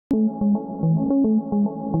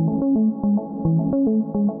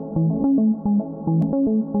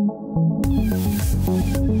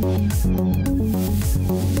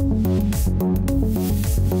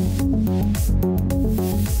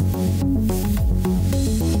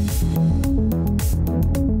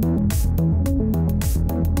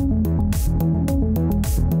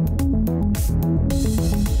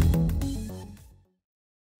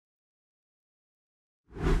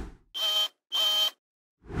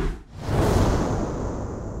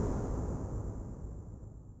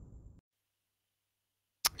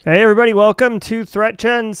Hey everybody, welcome to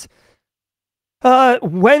ThreatGEN's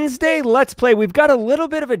Wednesday Let's Play. We've got a little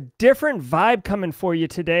bit of a different vibe coming for you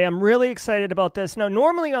today. I'm really excited about this. Now,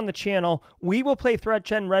 normally on the channel, we will play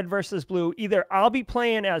ThreatGEN Red versus Blue. Either I'll be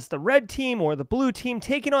playing as the red team or the blue team,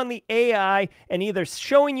 taking on the AI and either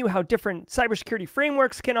showing you how different cybersecurity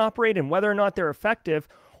frameworks can operate and whether or not they're effective,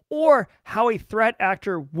 or how a threat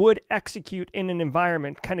actor would execute in an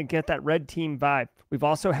environment, kind of get that red team vibe. We've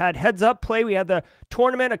also had heads up play. We had the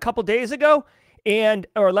tournament a couple days ago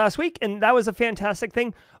or last week, and that was a fantastic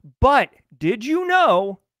thing. But did you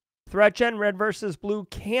know ThreatGEN Red versus Blue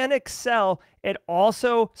can excel at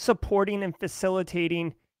also supporting and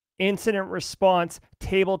facilitating incident response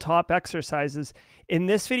tabletop exercises? In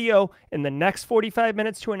this video, in the next 45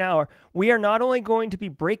 minutes to an hour, we are not only going to be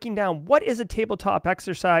breaking down what is a tabletop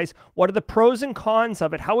exercise, what are the pros and cons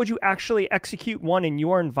of it, how would you actually execute one in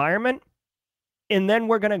your environment, and then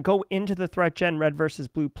we're going to go into the ThreatGEN Red versus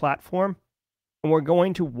Blue platform, and we're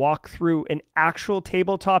going to walk through an actual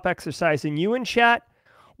tabletop exercise. And you in chat,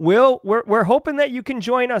 we're hoping that you can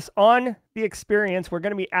join us on the experience. We're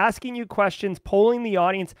going to be asking you questions, polling the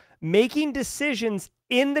audience, making decisions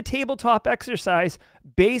in the tabletop exercise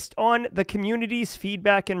based on the community's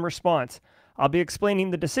feedback and response. I'll be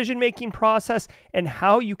explaining the decision-making process and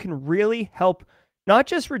how you can really help not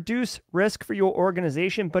just reduce risk for your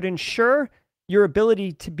organization, but ensure your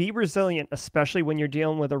ability to be resilient, especially when you're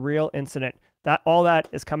dealing with a real incident. All that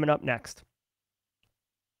is coming up next.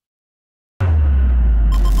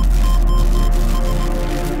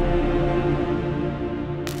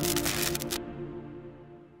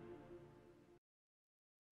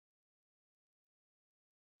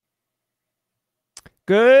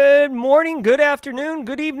 Good morning, good afternoon,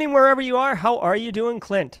 good evening, wherever you are. How are you doing,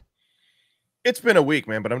 Clint? It's been a week,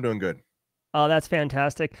 man, but I'm doing good. Oh, that's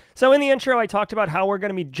fantastic. So in the intro, I talked about how we're going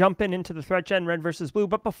to be jumping into the ThreatGEN Red versus Blue.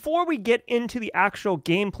 But before we get into the actual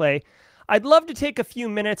gameplay, I'd love to take a few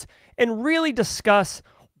minutes and really discuss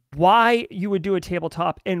why you would do a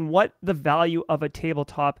tabletop and what the value of a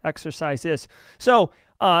tabletop exercise is. So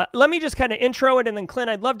let me just kind of intro it, and then Clint,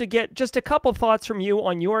 I'd love to get just a couple thoughts from you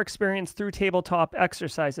on your experience through tabletop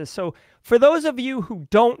exercises. So for those of you who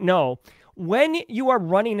don't know, when you are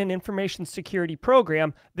running an information security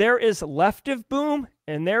program, there is left of boom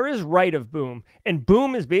and there is right of boom. And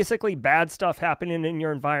boom is basically bad stuff happening in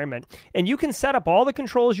your environment. And you can set up all the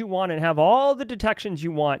controls you want and have all the detections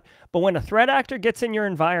you want. But when a threat actor gets in your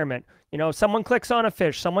environment, you know, someone clicks on a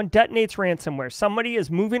fish, someone detonates ransomware, somebody is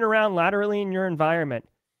moving around laterally in your environment,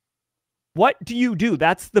 what do you do?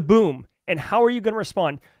 That's the boom. And how are you going to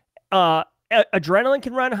respond? Adrenaline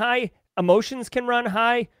can run high. Emotions can run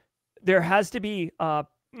high. There has to be, kind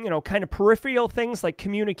of peripheral things like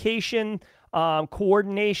communication,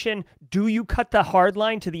 coordination. Do you cut the hard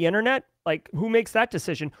line to the internet? Like, who makes that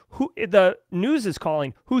decision? The news is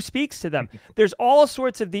calling. Who speaks to them? There's all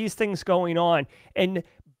sorts of these things going on. And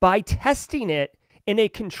by testing it in a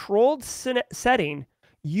controlled setting,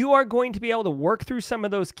 you are going to be able to work through some of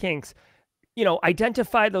those kinks,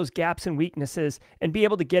 identify those gaps and weaknesses and be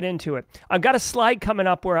able to get into it. I've got a slide coming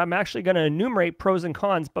up where I'm actually going to enumerate pros and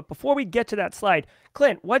cons. But before we get to that slide,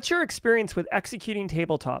 Clint, what's your experience with executing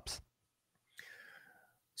tabletops?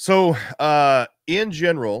 So, in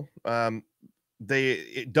general, done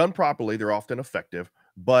properly, they're often effective,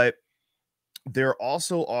 but they're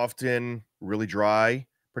also often really dry,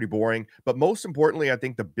 pretty boring. But most importantly, I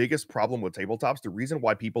think the biggest problem with tabletops, the reason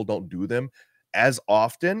why people don't do them as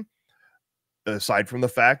often, aside from the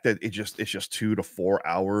fact that it's just 2 to 4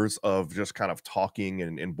 hours of just kind of talking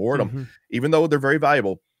and boredom, even though they're very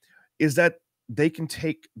valuable, is that they can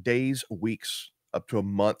take days, weeks, up to a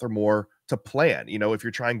month or more to plan. You know, if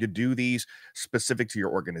you're trying to do these specific to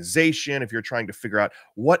your organization, if you're trying to figure out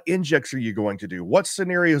what injects are you going to do, what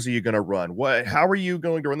scenarios are you going to run, how are you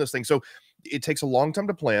going to run this thing? So it takes a long time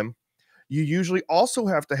to plan. You usually also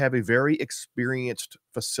have to have a very experienced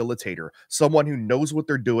facilitator, someone who knows what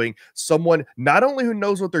they're doing, someone not only who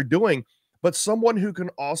knows what they're doing, but someone who can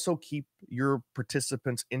also keep your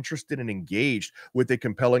participants interested and engaged with a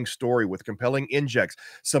compelling story, with compelling injects,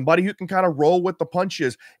 somebody who can kind of roll with the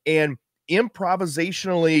punches and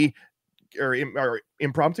improvisationally or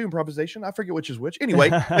impromptu improvisation. I forget which is which. Anyway,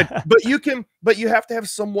 but you have to have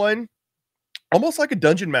someone almost like a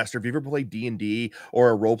dungeon master. If you ever played D&D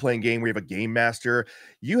or a role-playing game where you have a game master,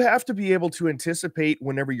 you have to be able to anticipate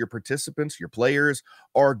whenever your participants, your players,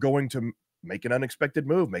 are going to make an unexpected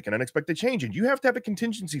move, make an unexpected change, and you have to have a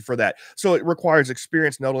contingency for that. So it requires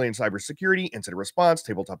experience not only in cybersecurity, incident response,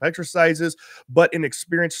 tabletop exercises, but an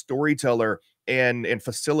experienced storyteller and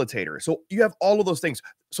facilitator. So you have all of those things.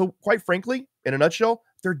 So quite frankly, in a nutshell,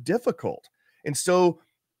 they're difficult. And so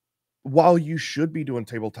while you should be doing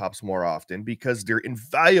tabletops more often because they're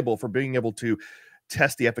invaluable for being able to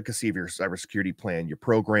test the efficacy of your cybersecurity plan, your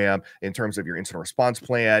program, in terms of your incident response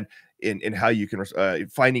plan, in how you can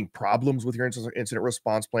finding problems with your incident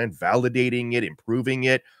response plan, validating it, improving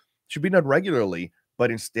it, should be done regularly. But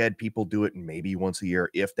instead, people do it maybe once a year,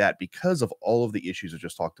 if that, because of all of the issues I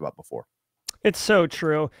just talked about before. It's so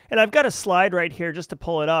true. And I've got a slide right here just to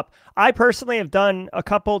pull it up. I personally have done a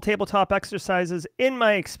couple tabletop exercises in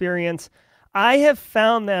my experience. I have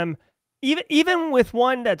found them, even with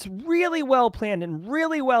one that's really well planned and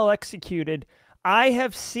really well executed, I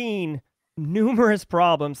have seen numerous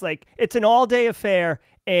problems. Like, it's an all-day affair,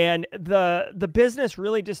 and the business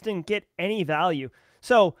really just didn't get any value.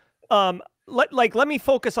 So let me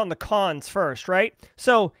focus on the cons first, right?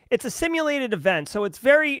 So it's a simulated event. So it's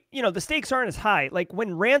very, the stakes aren't as high. Like,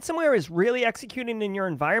 when ransomware is really executing in your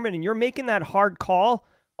environment and you're making that hard call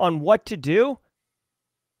on what to do,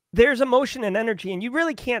 there's emotion and energy, and you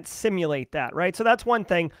really can't simulate that, right? So that's one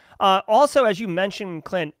thing. Also, as you mentioned,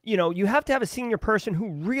 Clint, you have to have a senior person who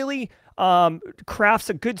really crafts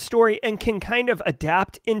a good story and can kind of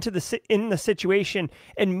adapt into the situation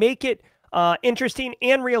and make it interesting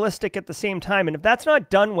and realistic at the same time. And if that's not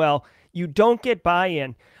done well, you don't get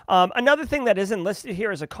buy-in. Another thing that isn't listed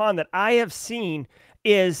here as a con that I have seen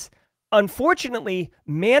is, unfortunately,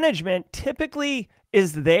 management typically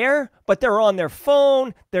is there, but they're on their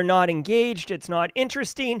phone, they're not engaged, it's not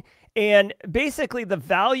interesting. And basically, the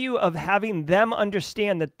value of having them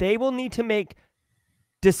understand that they will need to make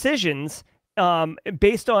decisions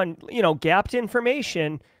based on, gapped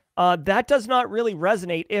information, that does not really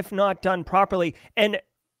resonate if not done properly. And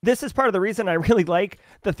this is part of the reason I really like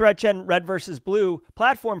the ThreatGEN Red versus Blue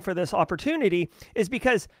platform for this opportunity, is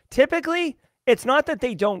because typically it's not that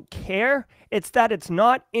they don't care, it's that it's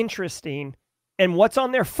not interesting. And what's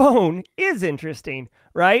on their phone is interesting,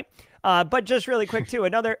 right? But just really quick too,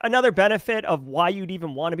 another benefit of why you'd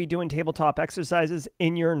even want to be doing tabletop exercises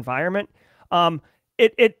in your environment,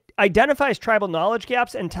 it identifies tribal knowledge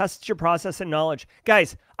gaps and tests your process and knowledge.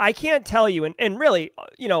 Guys, I can't tell you, and really,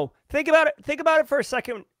 think about it for a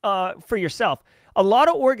second for yourself. A lot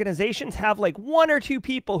of organizations have like one or two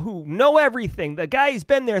people who know everything. The guy's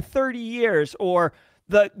been there 30 years, or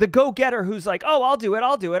the go-getter who's like, oh, I'll do it,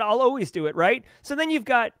 I'll always do it, right? So then you've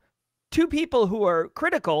got two people who are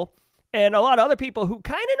critical and a lot of other people who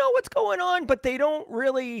kind of know what's going on, but they don't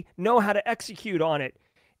really know how to execute on it.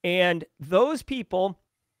 And those people,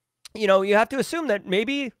 you have to assume that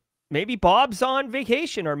maybe Bob's on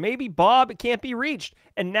vacation, or maybe Bob can't be reached.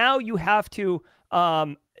 And now you have to,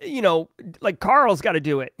 like Carl's got to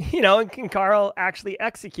do it, and can Carl actually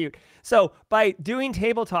execute? So by doing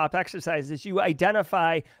tabletop exercises, you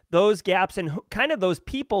identify those gaps and kind of those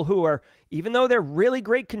people who are, even though they're really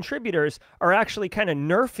great contributors, are actually kind of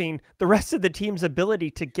nerfing the rest of the team's ability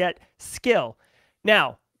to get skill.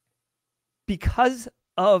 Now, because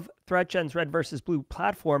of ThreatGEN's Red versus Blue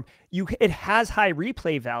platform, it has high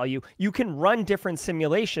replay value. You can run different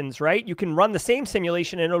simulations, right? You can run the same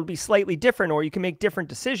simulation and it'll be slightly different, or you can make different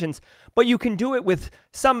decisions, but you can do it with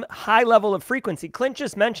some high level of frequency. Clint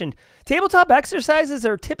just mentioned tabletop exercises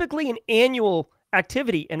are typically an annual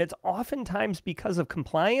activity, and it's oftentimes because of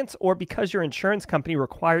compliance or because your insurance company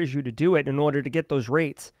requires you to do it in order to get those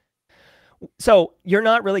rates. So you're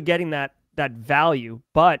not really getting that value,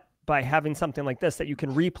 but by having something like this that you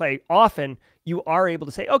can replay often, you are able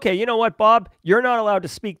to say, okay, you know what, Bob, you're not allowed to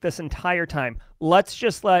speak this entire time. Let's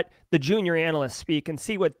just let the junior analyst speak and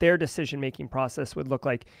see what their decision-making process would look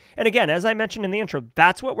like. And again, as I mentioned in the intro,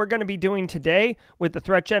 that's what we're going to be doing today with the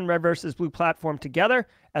ThreatGEN Red versus Blue platform together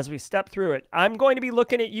as we step through it. I'm going to be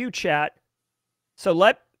looking at you, chat. So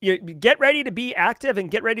let you get ready to be active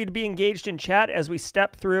and get ready to be engaged in chat as we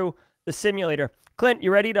step through the simulator. Clint,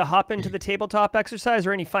 you ready to hop into the tabletop exercise,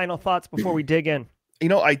 or any final thoughts before we dig in?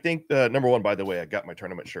 I think number one, by the way, I got my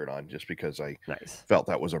tournament shirt on just because I felt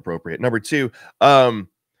that was appropriate. Number two,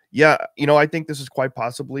 yeah, I think this is quite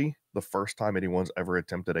possibly the first time anyone's ever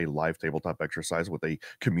attempted a live tabletop exercise with a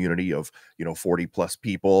community of, 40 plus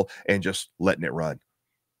people and just letting it run.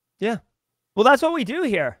 Yeah. Well, that's what we do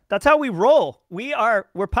here. That's how we roll.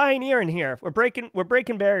 We're pioneering here. We're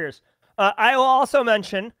breaking barriers. I will also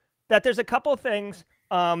mention that there's a couple things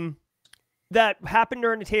that happen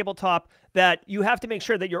during the tabletop that you have to make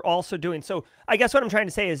sure that you're also doing. So I guess what I'm trying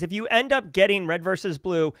to say is, if you end up getting Red versus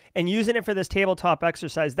Blue and using it for this tabletop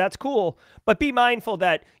exercise, that's cool. But be mindful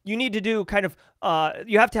that you need to do kind of,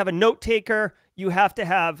 you have to have a note taker. You have to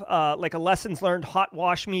have like a lessons learned hot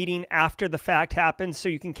wash meeting after the fact happens, so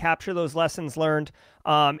you can capture those lessons learned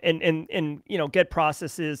and get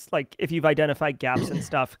processes, like if you've identified gaps and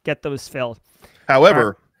stuff, get those filled.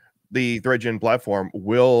 However, the ThreatGEN platform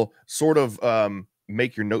will sort of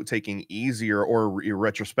make your note taking easier, or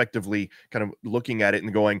retrospectively kind of looking at it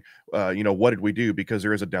and going, what did we do? Because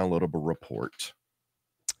there is a downloadable report.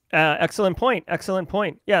 Excellent point. Excellent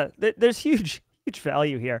point. Yeah, there's huge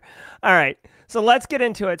value here. All right, so let's get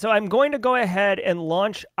into it. So I'm going to go ahead and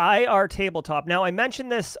launch IR Tabletop. Now, I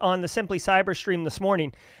mentioned this on the Simply Cyber stream this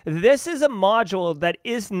morning. This is a module that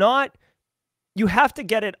is not, you have to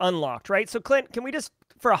get it unlocked, right? So Clint, can we just,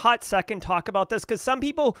 for a hot second, talk about this? Because some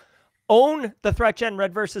people own the ThreatGEN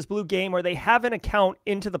Red versus Blue game, or they have an account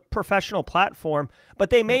into the professional platform, but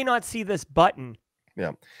they may not see this button.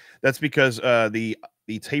 Yeah, that's because the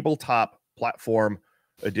tabletop platform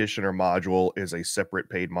edition or module is a separate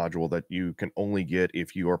paid module that you can only get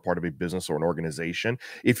if you are part of a business or an organization.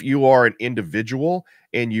 If you are an individual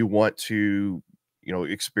and you want to,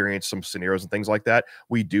 experience some scenarios and things like that,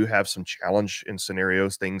 we do have some challenge and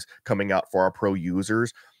scenarios, things coming out for our pro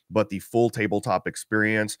users. But the full tabletop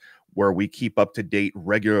experience, where we keep up to date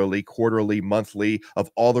regularly, quarterly, monthly,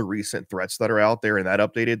 of all the recent threats that are out there, and that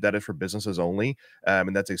updated, that is for businesses only.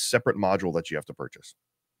 And that's a separate module that you have to purchase.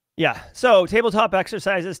 Yeah. So tabletop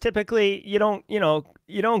exercises, typically you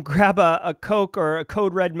don't grab a Coke or a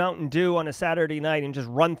Code Red Mountain Dew on a Saturday night and just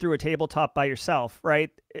run through a tabletop by yourself, right?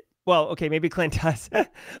 Well, okay, maybe Clint does,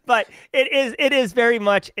 but it is very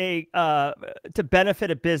much to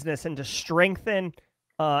benefit a business and to strengthen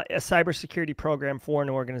a cybersecurity program for an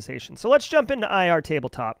organization. So let's jump into IR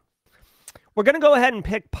Tabletop. We're going to go ahead and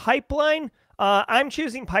pick Pipeline. I'm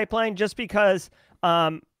choosing Pipeline just because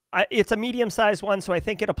it's a medium-sized one, so I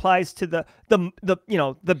think it applies to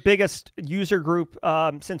the biggest user group,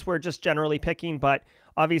 since we're just generally picking. But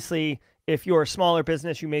obviously, if you're a smaller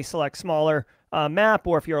business, you may select smaller map,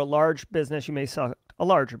 or if you're a large business, you may select a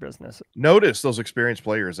larger business. Notice those experienced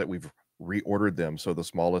players that we've reordered them, so the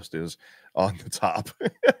smallest is on the top.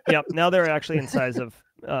 Yep, now they're actually in size.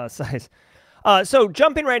 So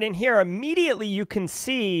jumping right in here, immediately you can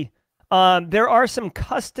see there are some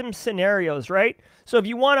custom scenarios, right? So if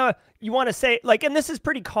you want to say, like, and this is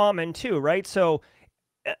pretty common too, right? So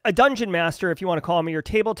a dungeon master, if you want to call them, your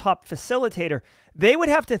tabletop facilitator, they would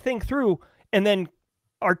have to think through and then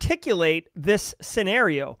articulate this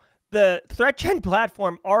scenario. The ThreatGEN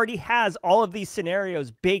platform already has all of these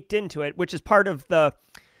scenarios baked into it, which is part of the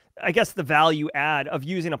value add of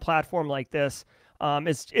using a platform like this.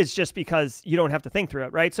 It's just because you don't have to think through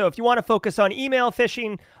it, right? So if you want to focus on email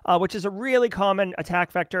phishing, which is a really common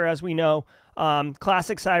attack vector, as we know,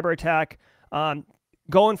 classic cyber attack,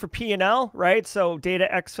 going for P&L, right? So data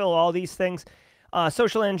exfil, all these things,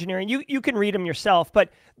 social engineering, you can read them yourself.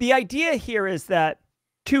 But the idea here is that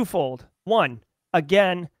twofold. One,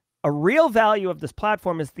 again, a real value of this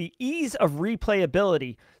platform is the ease of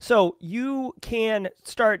replayability. So you can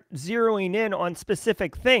start zeroing in on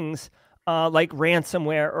specific things like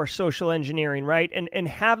ransomware or social engineering, right? And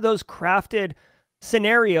have those crafted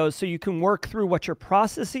scenarios so you can work through what your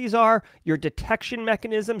processes are, your detection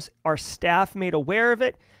mechanisms, are staff made aware of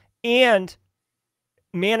it, and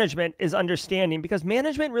management is understanding, because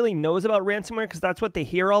management really knows about ransomware because that's what they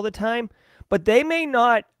hear all the time, but they may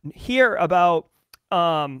not hear about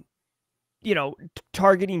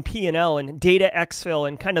targeting P&L and data exfil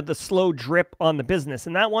and kind of the slow drip on the business.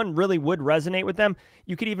 And that one really would resonate with them.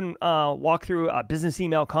 You could even walk through a business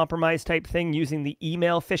email compromise type thing using the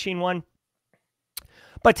email phishing one.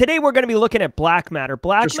 But today we're going to be looking at Black Matter.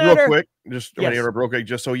 Just real quick,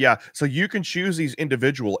 so you can choose these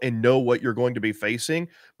individual and know what you're going to be facing,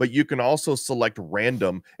 but you can also select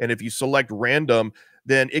random. And if you select random,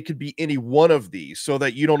 then it could be any one of these, so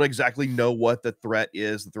that you don't exactly know what the threat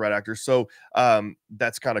is, the threat actor. So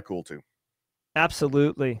that's kind of cool too.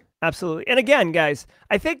 Absolutely. Absolutely. And again, guys,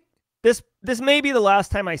 I think this may be the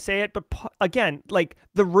last time I say it, but again, like,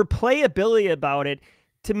 the replayability about it,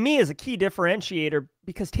 to me, is a key differentiator,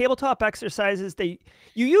 because tabletop exercises, you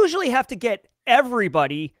usually have to get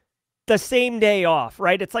everybody the same day off,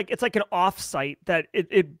 right? It's like an off-site that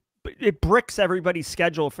it bricks everybody's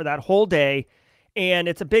schedule for that whole day. And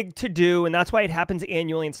it's a big to-do, and that's why it happens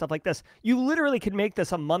annually and stuff like this. You literally could make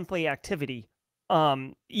this a monthly activity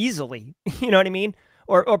easily, you know what I mean?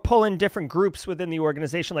 Or pull in different groups within the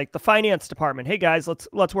organization, like the finance department. Hey guys,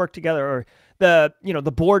 let's work together. Or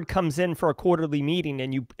the board comes in for a quarterly meeting,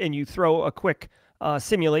 and you throw a quick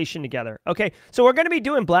simulation together. Okay, so we're going to be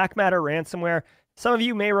doing Black Matter ransomware. Some of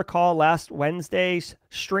you may recall last Wednesday's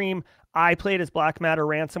stream. I played as Black Matter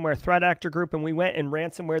Ransomware Threat Actor Group, and we went and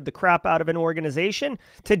ransomwared the crap out of an organization.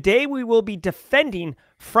 Today, we will be defending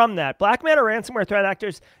from that. Black Matter Ransomware Threat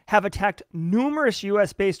Actors have attacked numerous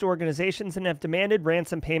US-based organizations and have demanded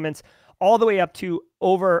ransom payments all the way up to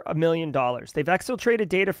over $1 million. They've exfiltrated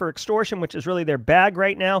data for extortion, which is really their bag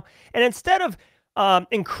right now. And instead of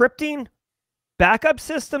encrypting backup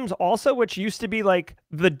systems also, which used to be like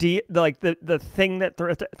the thing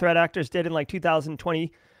that threat actors did in like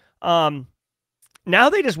 2020, now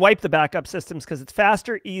they just wipe the backup systems because it's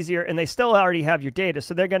faster, easier, and they still already have your data,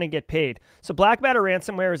 so they're going to get paid. So Black Matter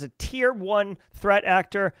Ransomware is a tier 1 threat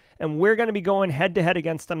actor, and we're going to be going head-to-head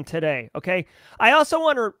against them today, okay? I also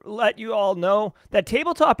want to let you all know that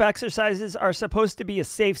tabletop exercises are supposed to be a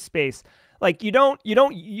safe space. Like, you don't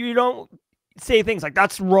say things like,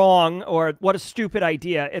 that's wrong, or what a stupid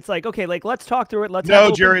idea. It's like, okay, like, let's talk through it.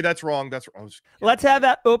 No, Jerry, that's wrong. That's wrong. Let's have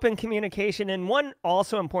that open communication. And one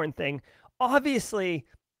also important thing, obviously,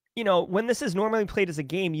 you know, when this is normally played as a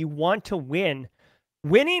game, you want to win.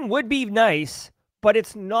 Winning would be nice, but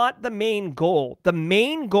it's not the main goal. The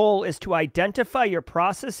main goal is to identify your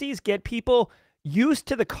processes, get people used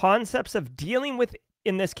to the concepts of dealing with,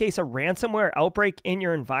 in this case, a ransomware outbreak in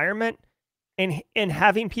your environment, and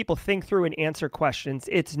having people think through and answer questions.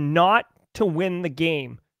 It's not to win the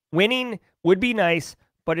game. Winning would be nice,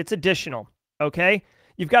 but it's additional, okay?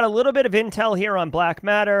 You've got a little bit of intel here on Black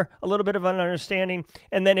Matter, a little bit of an understanding,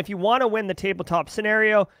 and then if you want to win the tabletop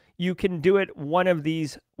scenario, you can do it one of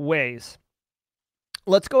these ways.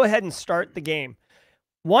 Let's go ahead and start the game.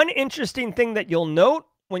 One interesting thing that you'll note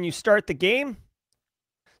when you start the game,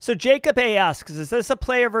 so Jacob A asks, is this a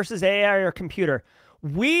player versus AI or computer?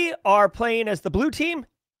 We are playing as the blue team.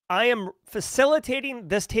 I am facilitating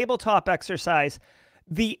this tabletop exercise.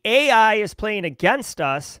 The AI is playing against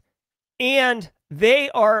us, and they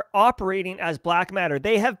are operating as Black Matter.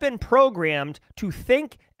 They have been programmed to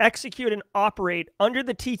think, execute, and operate under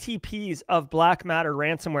the TTPs of Black Matter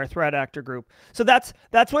Ransomware Threat Actor Group. So that's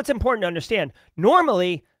what's important to understand.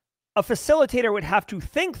 Normally, a facilitator would have to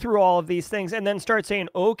think through all of these things and then start saying,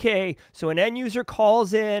 okay, so an end user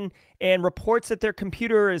calls in and reports that their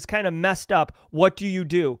computer is kind of messed up. What do you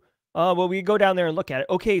do? Well, we go down there and look at it.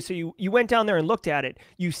 Okay, so you went down there and looked at it.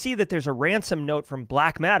 You see that there's a ransom note from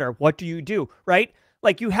Black Matter. What do you do, right?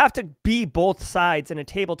 Like, you have to be both sides in a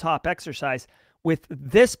tabletop exercise. With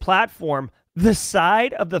this platform, the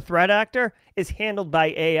side of the threat actor is handled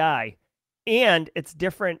by AI, and it's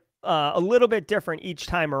different. A little bit different each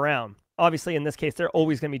time around. Obviously, in this case, they're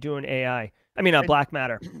always going to be doing AI. I mean, Black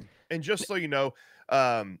Matter. And just so you know,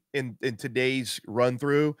 in today's run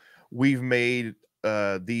through, we've made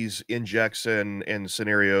these injects and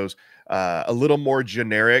scenarios a little more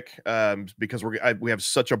generic because we have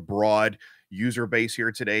such a broad user base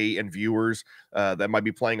here today and viewers that might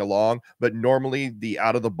be playing along. But normally the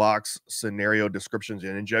out of the box scenario descriptions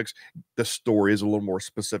and injects, the story is a little more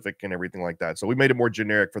specific and everything like that. So we made it more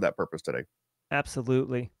generic for that purpose today.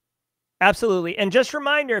 Absolutely. Absolutely. And just a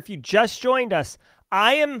reminder, if you just joined us,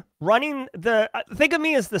 I am running think of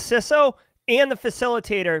me as the CISO and the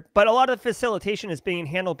facilitator, but a lot of the facilitation is being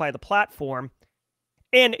handled by the platform.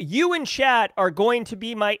 And you in chat are going to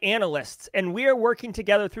be my analysts, and we are working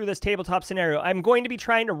together through this tabletop scenario. I'm going to be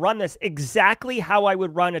trying to run this exactly how I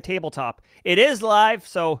would run a tabletop. It is live,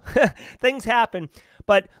 so things happen.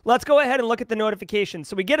 But let's go ahead and look at the notifications.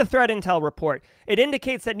 So we get a threat intel report. It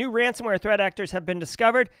indicates that new ransomware threat actors have been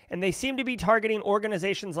discovered, and they seem to be targeting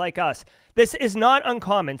organizations like us. This is not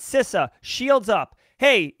uncommon. CISA, shields up.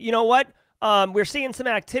 Hey, you know what? We're seeing some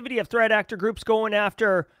activity of threat actor groups going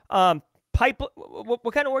after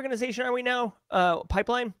what kind of organization are we now?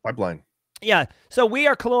 Pipeline? Pipeline. Yeah. So we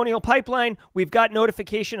are Colonial Pipeline. We've got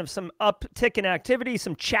notification of some uptick in activity,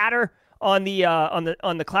 some chatter on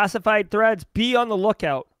the classified threads. Be on the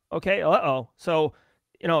lookout. Okay. So,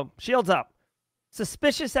 shields up.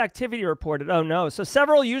 Suspicious activity reported. Oh no. So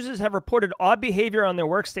several users have reported odd behavior on their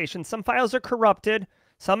workstation. Some files are corrupted.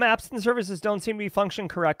 Some apps and services don't seem to be functioning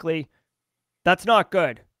correctly. That's not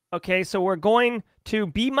good. Okay, so we're going to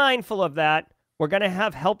be mindful of that. We're going to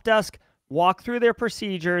have help desk walk through their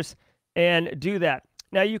procedures and do that.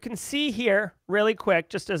 Now, you can see here really quick,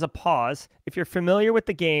 just as a pause, if you're familiar with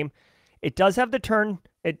the game, it does have the turn.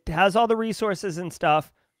 It has all the resources and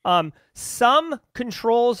stuff. Some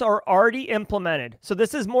controls are already implemented. So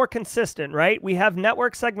this is more consistent, right? We have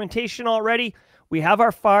network segmentation already. We have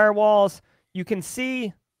our firewalls. You can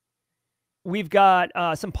see we've got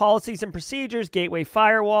some policies and procedures, gateway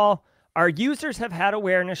firewall. Our users have had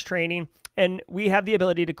awareness training, and we have the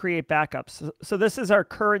ability to create backups. So this is our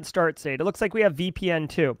current start state. It looks like we have VPN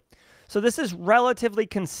too. So this is relatively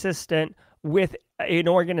consistent with an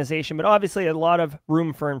organization, but obviously a lot of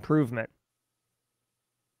room for improvement.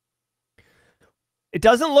 It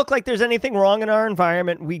doesn't look like there's anything wrong in our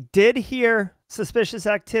environment. We did hear suspicious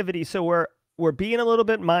activity, so we're being a little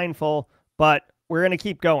bit mindful, but we're going to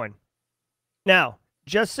keep going. Now,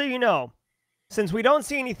 just so you know, since we don't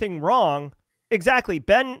see anything wrong, exactly,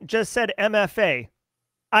 Ben just said MFA.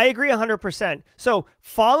 I agree 100%. So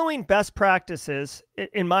following best practices,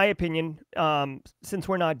 in my opinion, since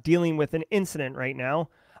we're not dealing with an incident right now,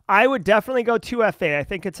 I would definitely go 2FA. I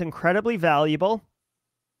think it's incredibly valuable.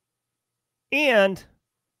 And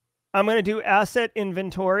I'm going to do asset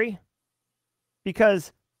inventory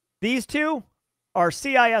because these two are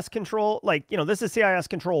CIS control. Like, this is CIS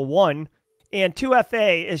control 1, and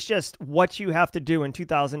 2FA is just what you have to do in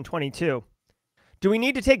 2022. Do we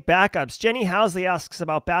need to take backups? Jenny Housley asks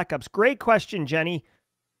about backups. Great question, Jenny.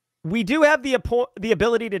 We do have the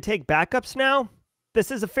ability to take backups now.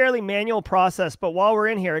 This is a fairly manual process, but while we're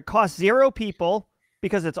in here, it costs 0 people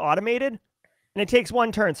because it's automated, and it takes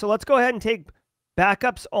 1 turn. So let's go ahead and take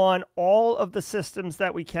backups on all of the systems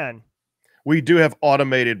that we can. We do have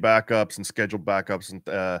automated backups and scheduled backups and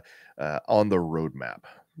on the roadmap.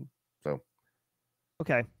 So,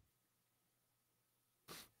 okay.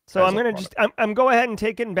 So I'm going to I'm go ahead and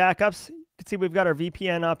take in backups. You can see we've got our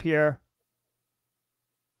VPN up here.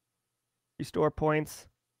 Restore points.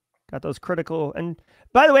 Got those critical. And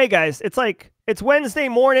by the way, guys, it's Wednesday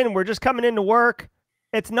morning. We're just coming into work.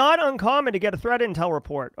 It's not uncommon to get a threat intel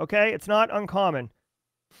report. Okay. It's not uncommon.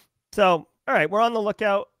 So, all right, we're on the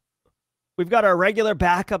lookout. We've got our regular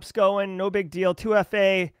backups going. No big deal.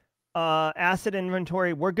 2FA, asset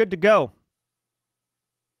inventory. We're good to go.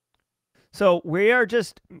 So we are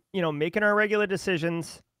just, making our regular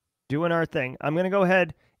decisions, doing our thing. I'm going to go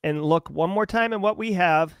ahead and look one more time at what we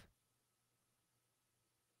have.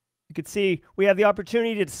 You can see we have the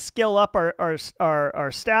opportunity to skill up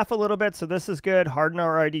our staff a little bit. So this is good. Harden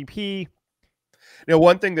our IDP.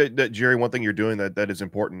 One thing that Jerry, one thing you're doing that is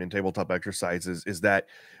important in tabletop exercises is that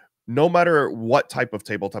no matter what type of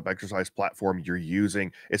tabletop exercise platform you're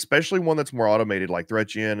using, especially one that's more automated like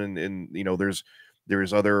ThreatGEN and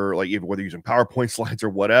there's other, like, even whether you're using PowerPoint slides or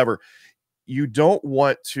whatever, you don't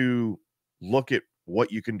want to look at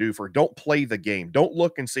what you can do don't play the game. Don't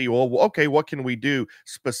look and see, well, okay, what can we do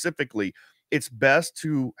specifically? It's best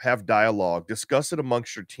to have dialogue, discuss it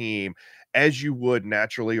amongst your team as you would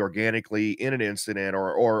naturally, organically in an incident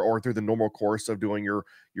or through the normal course of doing your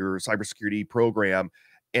cybersecurity program,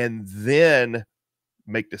 and then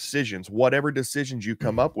make decisions. Whatever decisions you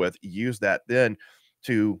come up with, use that then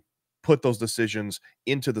to put those decisions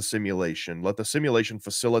into the simulation. Let the simulation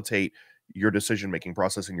facilitate your decision-making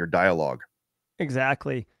process and your dialogue.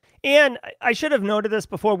 Exactly. And I should have noted this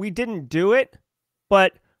before. We didn't do it,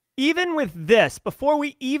 but even with this, before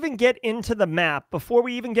we even get into the map, before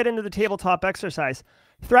we even get into the tabletop exercise,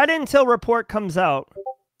 threat intel report comes out. It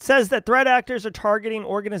says that threat actors are targeting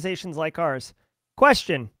organizations like ours.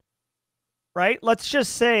 Question, right? Let's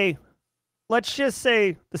just say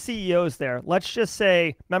the CEO's there. Let's just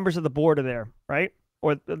say members of the board are there, right?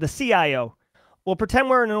 Or the CIO. We'll pretend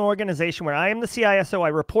we're in an organization where I am the CISO. I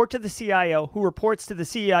report to the CIO, who reports to the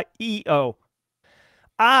CEO.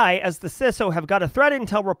 I, as the CISO, have got a threat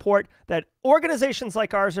intel report that organizations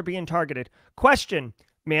like ours are being targeted. Question,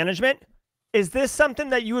 management, is this something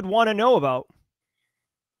that you would want to know about?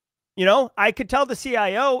 I could tell the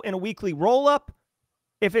CIO in a weekly roll-up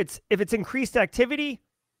if it's increased activity.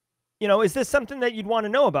 Is this something that you'd want to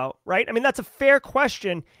know about, right? I mean, that's a fair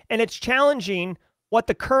question, and it's challenging what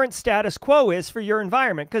the current status quo is for your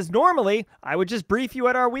environment. Because normally, I would just brief you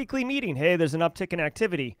at our weekly meeting. Hey, there's an uptick in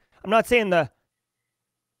activity. I'm not saying the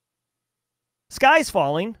sky's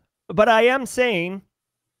falling, but I am saying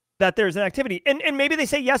that there's an activity. And maybe they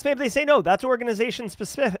say yes, maybe they say no. That's organization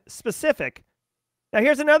specific. Now,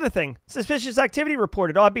 here's another thing. Suspicious activity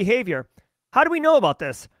reported, odd behavior. How do we know about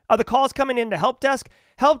this? Are the calls coming into help desk?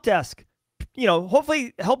 Help desk,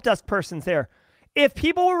 hopefully help desk person's there. If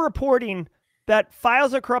people were reporting that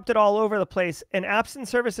files are corrupted all over the place and apps and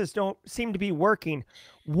services don't seem to be working,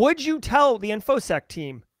 would you tell the InfoSec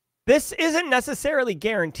team? This isn't necessarily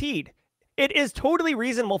guaranteed. It is totally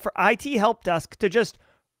reasonable for IT help desk to just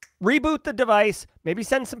reboot the device, maybe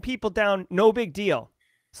send some people down, no big deal.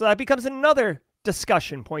 So that becomes another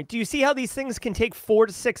discussion point. Do you see how these things can take 4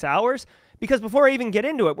 to 6 hours? Because before I even get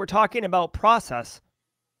into it, we're talking about process.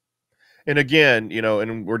 And again,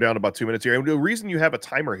 and we're down about 2 minutes here. And the reason you have a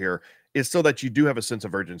timer here is so that you do have a sense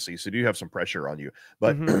of urgency. So you have some pressure on you.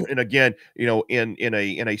 But and again, in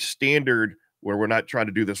a standard where we're not trying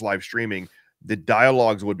to do this live streaming, the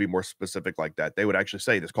dialogues would be more specific like that. They would actually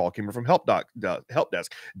say this call came from help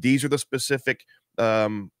desk. These are the specific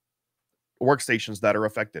workstations that are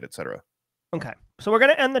affected, etc. Okay, so we're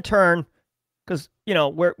going to end the turn because, you know,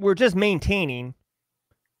 we're just maintaining,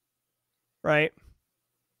 right?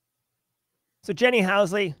 So Jenny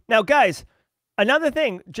Housley. Now, guys, another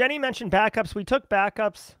thing, Jenny mentioned backups. We took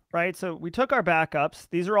backups, right? So we took our backups.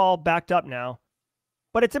 These are all backed up now.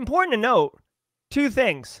 But it's important to note two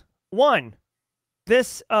things. One,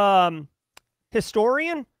 this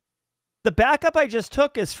historian, the backup I just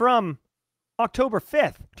took is from October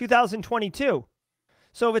 5th, 2022.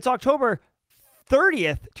 So if it's October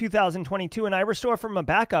 30th, 2022, and I restore from a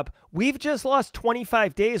backup, we've just lost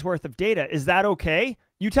 25 days worth of data. Is that okay?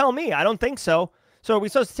 You tell me. I don't think so. So are we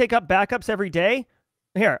supposed to take up backups every day?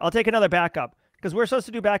 Here, I'll take another backup because we're supposed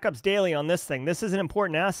to do backups daily on this thing. This is an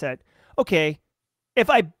important asset. Okay. If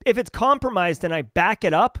it's compromised and I back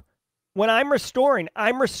it up, when I'm restoring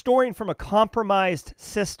from a compromised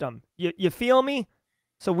system. You feel me?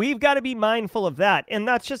 So we've got to be mindful of that. And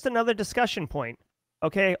that's just another discussion point.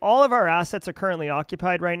 Okay, all of our assets are currently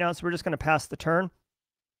occupied right now, so we're just going to pass the turn.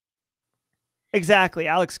 Exactly,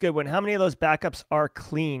 Alex Goodwin. How many of those backups are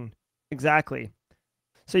clean? Exactly.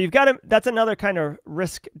 So you've got to, that's another kind of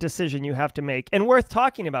risk decision you have to make and worth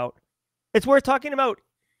talking about. It's worth talking about,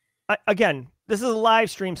 again, this is a live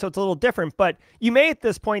stream, so it's a little different, but you may at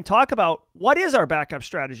this point talk about what is our backup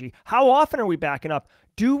strategy? How often are we backing up?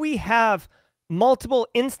 Do we have multiple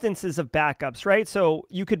instances of backups, right? So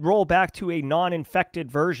you could roll back to a non-infected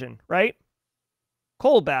version, right?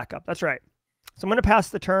 Cold backup, that's right. So I'm going to pass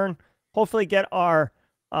the turn, hopefully get our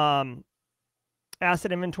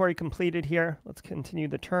asset inventory completed here. Let's continue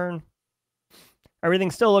the turn.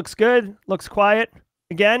 Everything still looks good, looks quiet.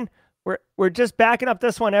 Again, we're just backing up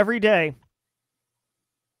this one every day.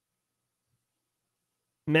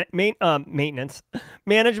 Maintenance.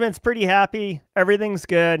 Management's pretty happy. Everything's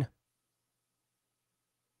good.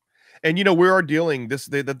 And you know, we are dealing this.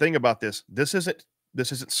 The thing about this isn't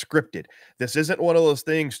scripted. This isn't one of those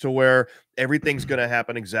things to where everything's going to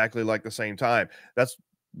happen exactly like the same time. That's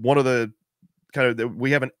one of the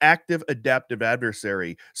we have an active adaptive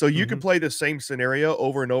adversary. So you can play the same scenario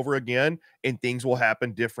over and over again and things will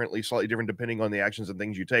happen differently, slightly different depending on the actions and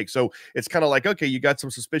things you take. So it's kind of like, okay, you got some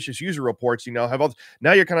suspicious user reports, you know,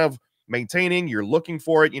 now you're kind of maintaining, you're looking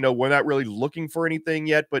for it. You know, we're not really looking for anything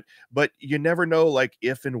yet, but you never know like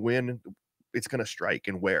if and when it's going to strike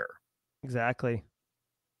and where. Exactly.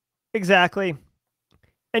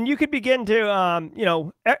 And you could begin to, you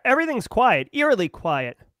know, everything's quiet, eerily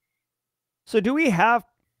quiet. So do we have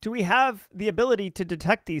the ability to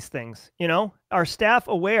detect these things? You know, are staff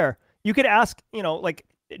aware? You could ask, you know, like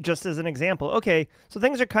just as an example, okay, so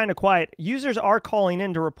things are kind of quiet. Users are calling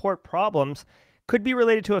in to report problems, could be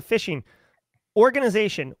related to a phishing.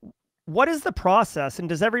 Organization, what is the process and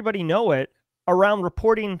does everybody know it around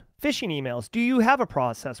reporting phishing emails? Do you have a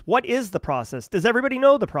process? What is the process? Does everybody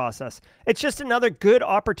know the process? It's just another good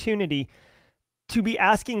opportunity to be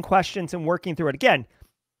asking questions and working through it. Again,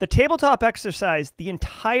 the tabletop exercise, the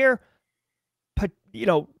entire, you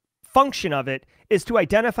know, function of it is to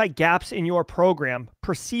identify gaps in your program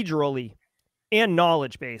procedurally and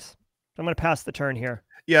knowledge base. I'm going to pass the turn here.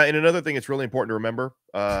 Yeah, and another thing it's really important to remember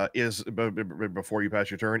is before you pass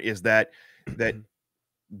your turn is that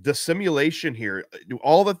the simulation here,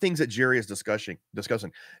 all the things that Jerry is discussing,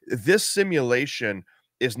 this simulation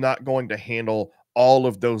is not going to handle all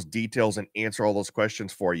of those details and answer all those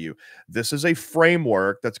questions for you. This is a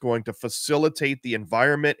framework that's going to facilitate the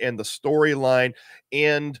environment and the storyline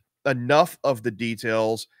and enough of the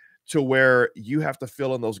details to where you have to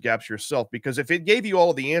fill in those gaps yourself. Because if it gave you all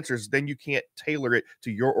of the answers, then you can't tailor it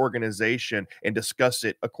to your organization and discuss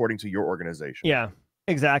it according to your organization. Yeah,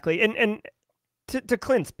 exactly. And to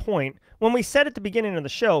Clint's point, when we said at the beginning of the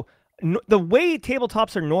show, the way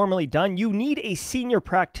tabletops are normally done, you need a senior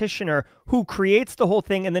practitioner who creates the whole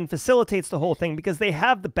thing and then facilitates the whole thing because they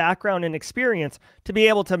have the background and experience to be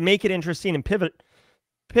able to make it interesting and pivot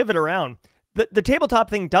around. The tabletop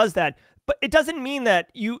thing does that, but it doesn't mean that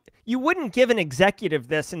you wouldn't give an executive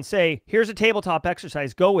this and say, here's a tabletop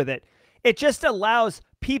exercise, go with it. It just allows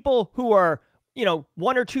people who are, you know,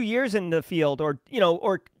 1 or 2 years in the field or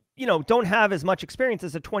don't have as much experience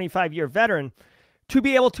as a 25-year veteran to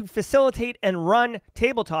be able to facilitate and run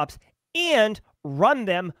tabletops and run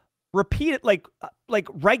them repeat it like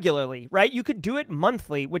regularly, right? You could do it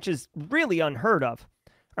monthly, which is really unheard of.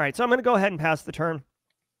 All right, so I'm going to go ahead and pass the turn.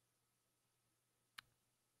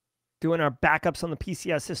 Doing our backups on the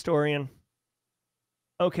PCS historian.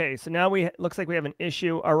 Okay, so now looks like we have an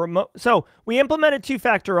issue. Our remote, so we implemented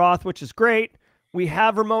two-factor auth, which is great. We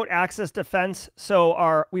have remote access defense,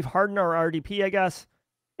 so we've hardened our RDP, I guess.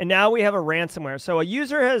 And now we have a ransomware. So a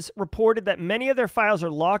user has reported that many of their files are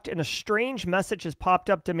locked and a strange message has popped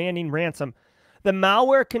up demanding ransom. The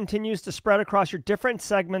malware continues to spread across your different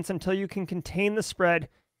segments until you can contain the spread,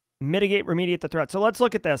 remediate the threat. So let's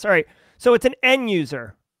look at this. All right. So it's an end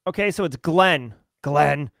user. Okay. So it's Glenn.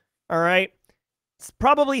 Glenn. All right. It's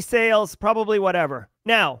probably sales, probably whatever.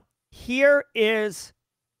 Now, here is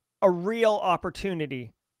a real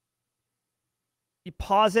opportunity. You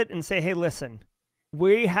pause it and say, hey, listen.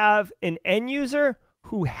 We have an end user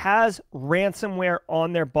who has ransomware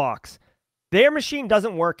on their box. Their machine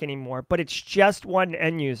doesn't work anymore, but it's just one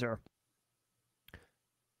end user.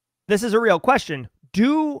 This is a real question.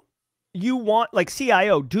 Do you want, like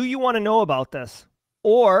CIO, do you want to know about this?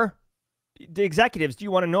 Or the executives, do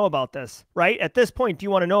you want to know about this? Right? At this point, do you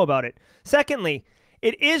want to know about it? Secondly,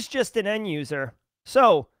 it is just an end user.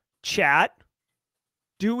 So, chat,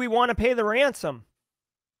 do we want to pay the ransom?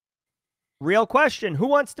 Real question. Who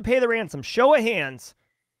wants to pay the ransom? Show of hands.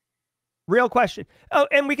 Real question. Oh,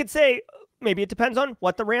 and we could say, maybe it depends on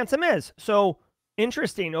what the ransom is. So,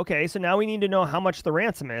 interesting. Okay, so now we need to know how much the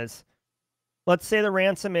ransom is. Let's say the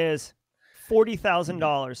ransom is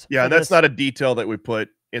 $40,000. Yeah, that's not a detail that we put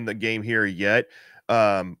in the game here yet.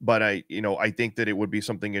 But I think that it would be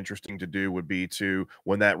something interesting to do would be to,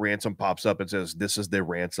 when that ransom pops up, it says, this is the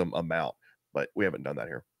ransom amount. But we haven't done that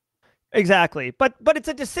here. Exactly. But it's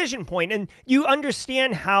a decision point, and you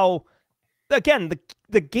understand how, again,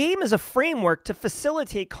 the game is a framework to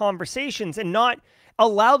facilitate conversations and not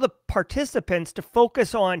allow the participants to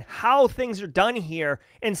focus on how things are done here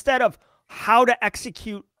instead of how to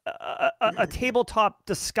execute a tabletop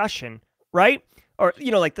discussion, right? Or,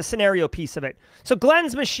 like the scenario piece of it. So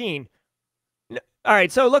Glenn's machine. All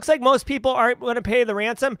right, so it looks like most people aren't going to pay the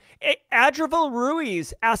ransom. Adrival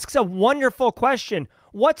Ruiz asks a wonderful question.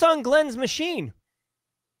 What's on Glenn's machine?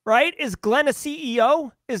 Right? Is Glenn a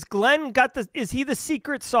CEO? Is he the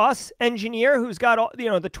secret sauce engineer who's got all,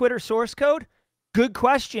 the Twitter source code? Good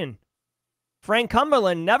question. Frank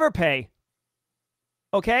Cumberland, never pay.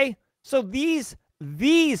 Okay? So these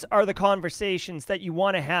are the conversations that you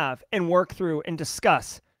want to have and work through and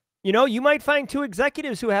discuss. You might find two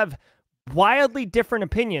executives who have wildly different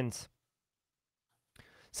opinions.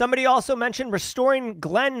 Somebody also mentioned restoring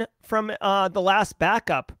Glenn from the last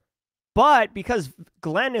backup. But because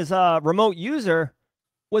Glenn is a remote user,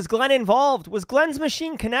 was Glenn involved? Was Glenn's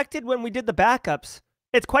machine connected when we did the backups?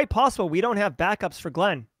 It's quite possible we don't have backups for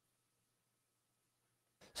Glenn.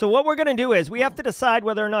 So what we're going to do is we have to decide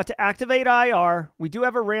whether or not to activate IR. We do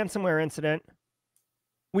have a ransomware incident.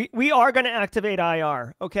 We are going to activate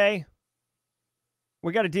IR, okay?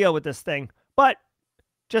 We got to deal with this thing. But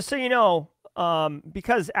just so you know,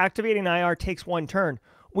 because activating IR takes one turn,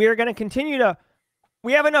 we are going to continue to,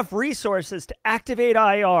 we have enough resources to activate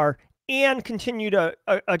IR and continue to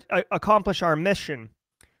accomplish our mission.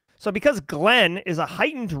 So because Glenn is a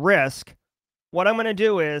heightened risk, what I'm going to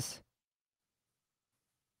do is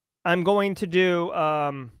I'm going to do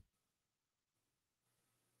I'm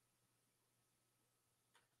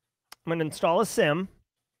going to install a SIM,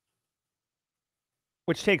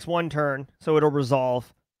 which takes one turn, so it'll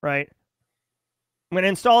resolve, right? I'm going to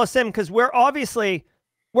install a SIM because we're obviously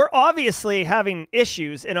having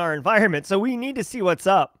issues in our environment, so we need to see what's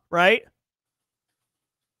up, right?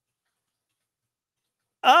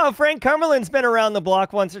 Oh, Frank Cumberland's been around the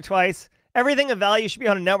block once or twice. Everything of value should be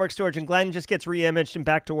on a network storage, and Glenn just gets re-imaged and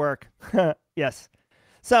back to work. Yes.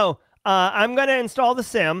 So I'm going to install the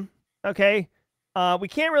SIM, okay? We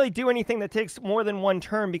can't really do anything that takes more than one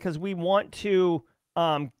turn because we want to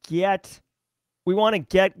get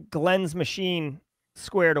Glenn's machine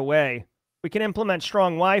squared away. We can implement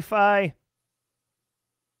strong Wi-Fi.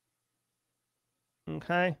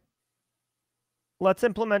 Okay. Let's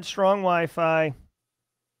implement strong Wi-Fi.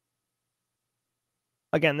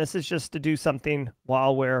 Again, this is just to do something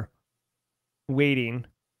while we're waiting.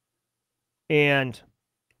 And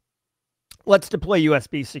let's deploy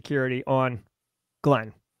USB security on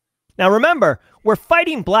Glenn. Now remember, we're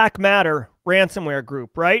fighting Black Matter ransomware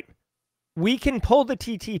group, right? We can pull the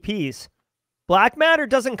TTPs. Black Matter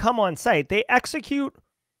doesn't come on site. They execute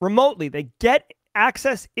remotely. They get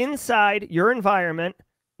access inside your environment,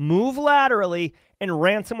 move laterally, and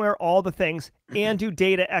ransomware all the things, and do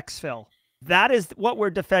data exfil. That is what we're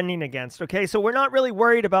defending against, okay? So we're not really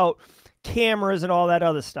worried about cameras and all that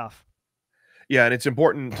other stuff. Yeah, and it's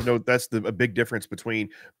important to note that's a big difference between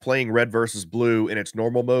playing red versus blue in its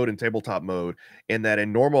normal mode and tabletop mode, in that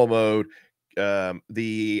in normal mode,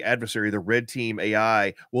 the adversary, the red team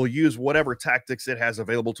AI, will use whatever tactics it has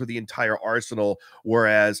available to the entire arsenal,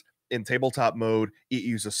 whereas in tabletop mode, it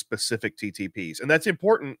uses specific TTPs. And that's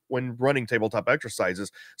important when running tabletop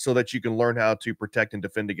exercises so that you can learn how to protect and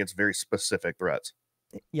defend against very specific threats.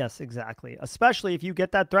 Yes, exactly. Especially if you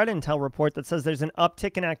get that threat intel report that says there's an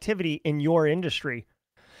uptick in activity in your industry.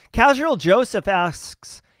 Casual Joseph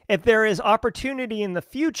asks if there is opportunity in the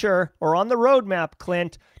future or on the roadmap,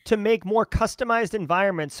 Clint, to make more customized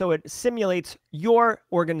environments so it simulates your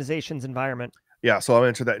organization's environment. Yeah, so I'll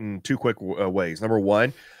answer that in two quick ways. Number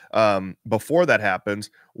one, before that happens,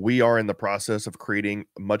 we are in the process of creating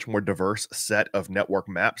a much more diverse set of network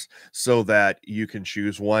maps so that you can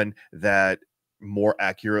choose one that more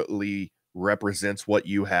accurately represents what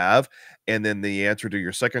you have. And then the answer to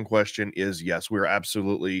your second question is yes, we're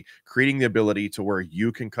absolutely creating the ability to where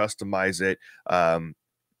you can customize it,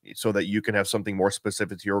 so that you can have something more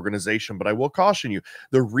specific to your organization. But I will caution you,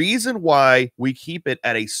 the reason why we keep it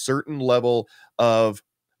at a certain level of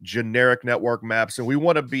generic network maps, and we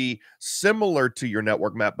want to be similar to your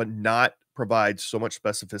network map, but not provide so much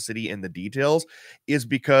specificity in the details, is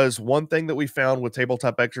because one thing that we found with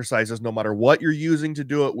tabletop exercises, no matter what you're using to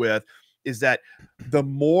do it with, is that the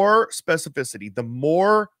more specificity, the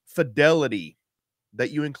more fidelity that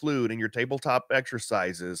you include in your tabletop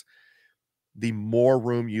exercises, the more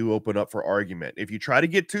room you open up for argument. If you try to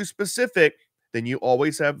get too specific, then you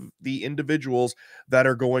always have the individuals that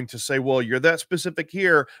are going to say, well, you're that specific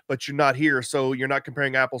here, but you're not here. So you're not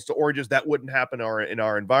comparing apples to oranges. That wouldn't happen in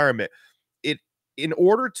our environment. In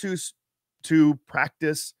order to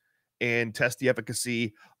practice and test the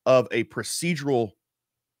efficacy of a procedural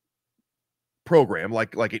program,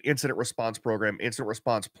 like an incident response program, incident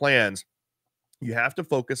response plans, you have to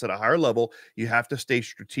focus at a higher level. You have to stay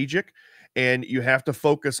strategic, and you have to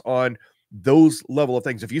focus on those level of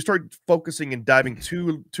things. If you start focusing and diving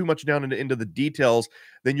too much down into the details,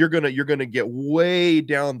 then you're gonna get way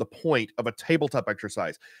down the point of a tabletop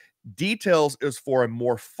exercise. Details is for a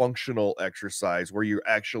more functional exercise where you're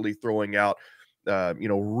actually throwing out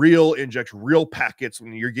real injects, real packets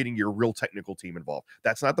when you're getting your real technical team involved.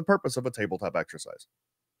 That's not the purpose of a tabletop exercise.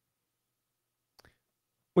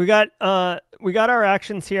 We got our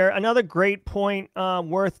actions here. Another great point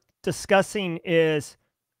worth discussing is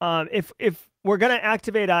if we're going to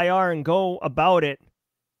activate IR and go about it,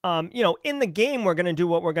 in the game we're going to do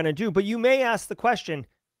what we're going to do. But you may ask the question,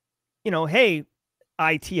 hey,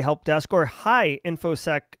 IT help desk, or hi,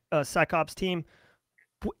 infosec SecOps team,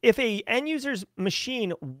 if a end user's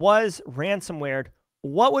machine was ransomwared,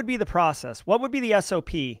 what would be the process? What would be the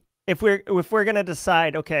SOP if we're going to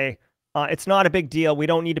decide, okay, it's not a big deal. We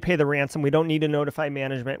don't need to pay the ransom. We don't need to notify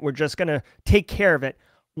management. We're just going to take care of it.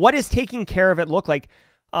 What does taking care of it look like?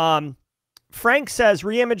 Frank says,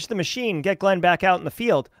 reimage the machine, get Glenn back out in the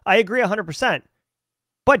field. I agree 100%.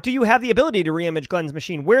 But do you have the ability to reimage Glenn's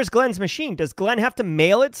machine? Where's Glenn's machine? Does Glenn have to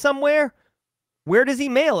mail it somewhere? Where does he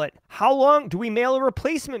mail it? How long do we mail a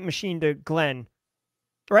replacement machine to Glenn?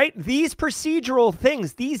 Right? These procedural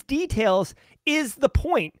things, these details is the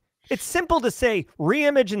point. It's simple to say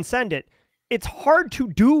reimage and send it. It's hard to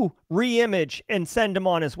do reimage and send him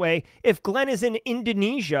on his way if Glenn is in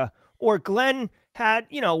Indonesia or Glenn had,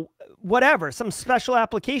 whatever, some special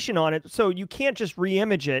application on it. So you can't just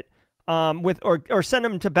reimage it or send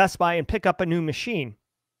him to Best Buy and pick up a new machine.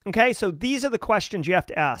 Okay, so these are the questions you have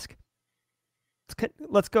to ask.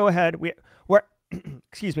 Let's go ahead. We're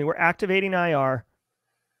excuse me, we're activating IR.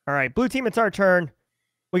 All right, blue team, it's our turn.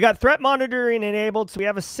 We got threat monitoring enabled, so we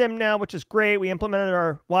have a SIM now, which is great. We implemented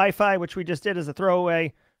our Wi-Fi, which we just did as a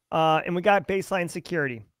throwaway, and we got baseline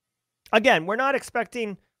security. Again, we're not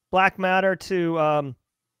expecting black matter to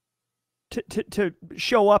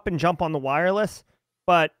show up and jump on the wireless,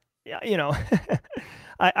 but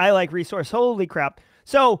I like resource. Holy crap!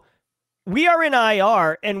 So we are in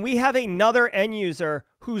IR, and we have another end user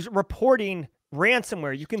who's reporting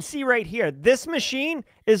ransomware. You can see right here, this machine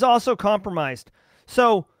is also compromised.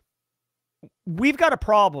 So we've got a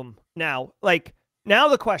problem now. Now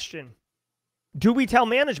the question, do we tell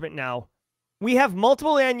management now? We have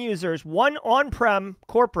multiple end users, one on-prem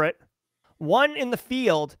corporate, one in the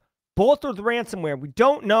field, both with ransomware. We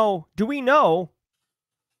don't know. Do we know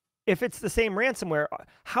if it's the same ransomware?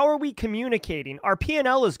 How are we communicating? Our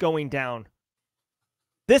P&L is going down.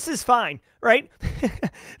 This is fine, right?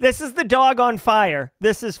 This is the dog on fire.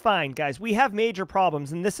 This is fine, guys. We have major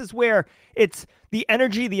problems, and this is where it's the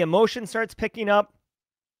energy, the emotion starts picking up.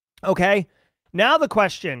 Okay, now the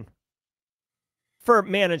question for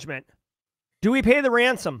management, do we pay the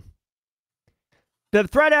ransom? The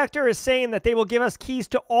threat actor is saying that they will give us keys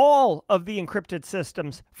to all of the encrypted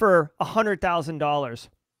systems for $100,000.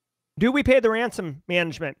 Do we pay the ransom,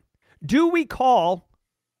 management? Do we call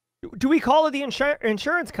Do we call it the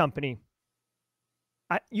insurance company?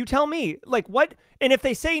 You tell me, like what? And if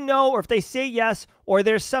they say no, or if they say yes, or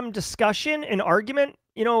there's some discussion and argument,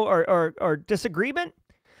 or disagreement,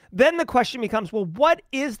 then the question becomes, well, what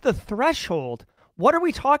is the threshold? What are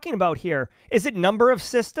we talking about here? Is it number of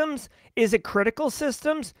systems? Is it critical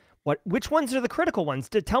systems? Which ones are the critical ones?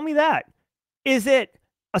 Tell me that. Is it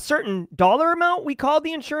a certain dollar amount we call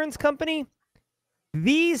the insurance company?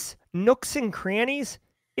 These nooks and crannies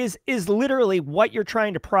is literally what you're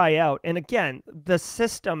trying to pry out. And again, the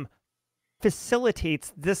system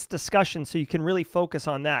facilitates this discussion so you can really focus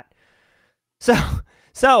on that. So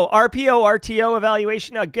RPO, RTO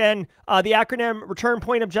evaluation, again, the acronym return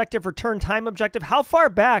point objective, return time objective. How far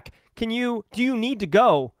back do you need to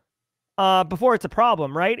go before it's a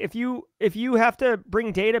problem, right? If you have to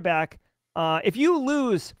bring data back, if you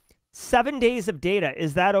lose 7 days of data,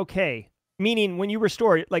 is that okay? Meaning when you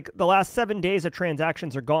restore, like the last 7 days of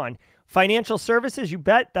transactions are gone. Financial services, you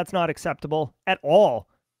bet that's not acceptable at all.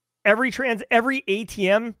 Every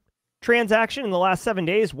ATM transaction in the last 7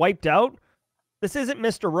 days wiped out. This isn't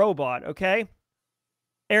Mr. Robot, okay?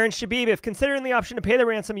 Aaron Shabib, if considering the option to pay the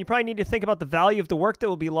ransom, you probably need to think about the value of the work that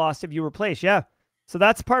will be lost if you replace. Yeah. So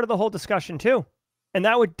that's part of the whole discussion too. And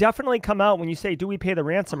that would definitely come out when you say, do we pay the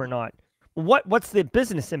ransom or not? What's the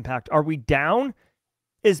business impact? Are we down?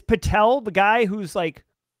 Is Patel the guy who's like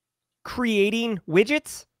creating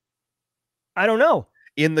widgets? I don't know.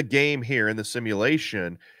 In the game here, in the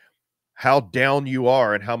simulation, how down you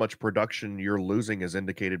are and how much production you're losing is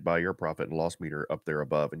indicated by your profit and loss meter up there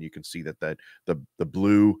above. And you can see that the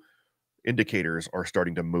blue indicators are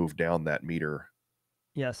starting to move down that meter.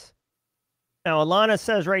 Yes. Now, Alana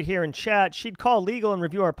says right here in chat, she'd call legal and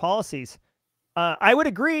review our policies. I would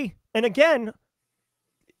agree. And again,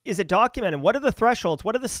 is it documented? What are the thresholds?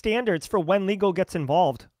 What are the standards for when legal gets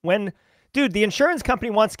involved? Dude, the insurance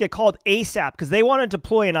company wants to get called ASAP because they want to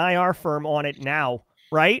deploy an IR firm on it now,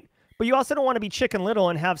 right? But you also don't want to be Chicken Little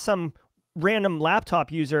and have some random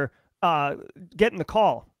laptop user getting the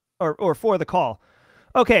call or for the call.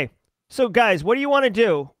 Okay, so guys, what do you want to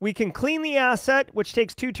do? We can clean the asset, which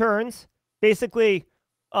takes 2 turns, basically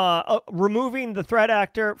removing the threat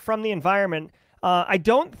actor from the environment. I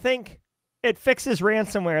don't think it fixes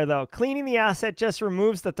ransomware, though. Cleaning the asset just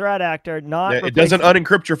removes the threat actor, it doesn't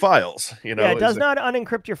unencrypt your files. Yeah, it does not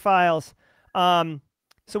unencrypt your files.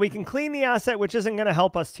 So we can clean the asset, which isn't going to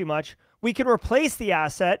help us too much. We can replace the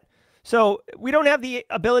asset. So we don't have the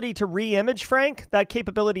ability to re-image, Frank. That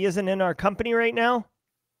capability isn't in our company right now.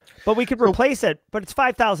 But we could replace it, but it's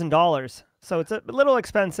 $5,000. So it's a little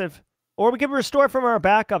expensive. Or we could restore from our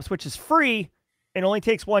backups, which is free and only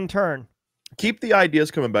takes 1 turn. Keep the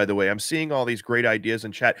ideas coming, by the way. I'm seeing all these great ideas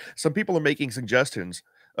in chat. Some people are making suggestions.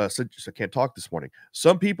 I can't talk this morning.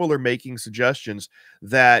 Some people are making suggestions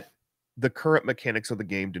that the current mechanics of the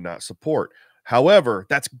game do not support. However,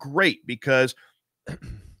 that's great because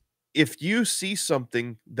if you see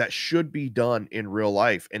something that should be done in real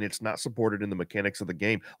life and it's not supported in the mechanics of the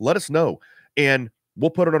game, let us know. And we'll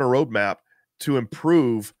put it on a roadmap to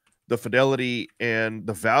improve the fidelity and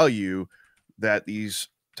the value that these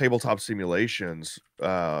tabletop simulations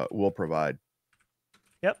will provide.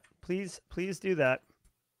 Yep, please do that.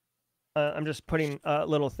 I'm just putting a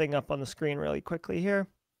little thing up on the screen really quickly here.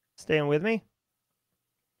 Staying with me.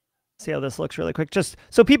 See how this looks really quick, just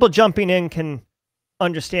so people jumping in can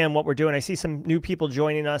understand what we're doing. I see some new people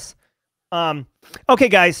joining us. Okay,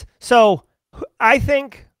 guys. So I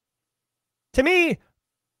think, to me,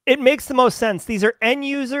 it makes the most sense. These are end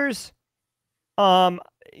users.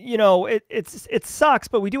 It sucks,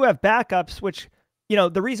 but we do have backups, which,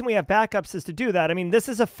 the reason we have backups is to do that. I mean, this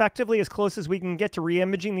is effectively as close as we can get to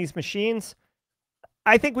re-imaging these machines.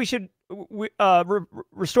 I think we should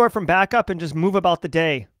restore from backup and just move about the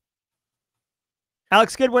day.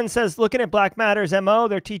 Alex Goodwin says, looking at Black Matter's MO,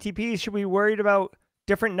 their TTPs, should we be worried about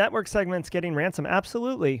different network segments getting ransom?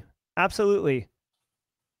 Absolutely. Absolutely.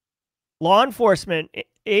 Law enforcement.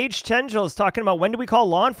 Age Tendril is talking about, when do we call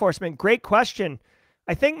law enforcement? Great question.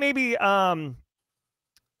 I think maybe the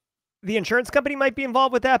insurance company might be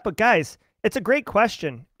involved with that. But guys, it's a great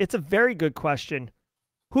question. It's a very good question.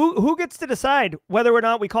 Who gets to decide whether or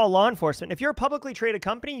not we call law enforcement? If you're a publicly traded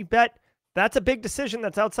company, you bet that's a big decision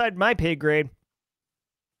that's outside my pay grade.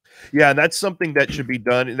 Yeah, that's something that should be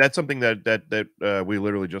done. That's something that we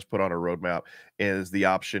literally just put on a roadmap, is the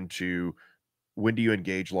option to, when do you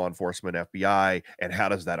engage law enforcement, FBI, and how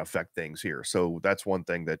does that affect things here? So that's one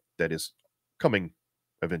thing that is coming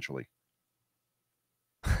eventually.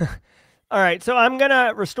 All right, so I'm going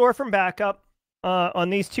to restore from backup on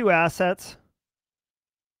these 2 assets.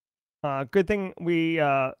 Good thing we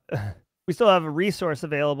we still have a resource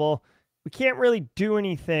available. We can't really do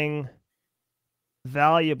anything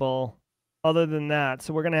valuable other than that.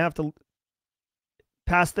 So we're going to have to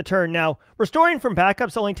pass the turn. Now, restoring from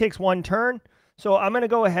backups only takes 1 turn. So I'm going to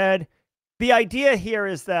go ahead. The idea here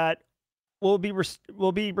is that we'll be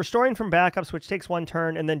restoring from backups, which takes 1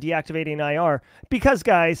 turn, and then deactivating IR. Because,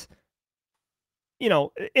 guys, you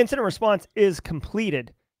know, incident response is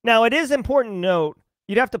completed. Now, it is important to note,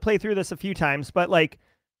 you'd have to play through this a few times, but like,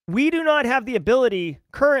 we do not have the ability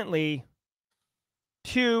currently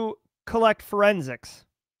to collect forensics.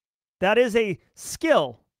 That is a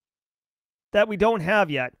skill that we don't have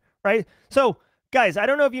yet, right? So, guys, I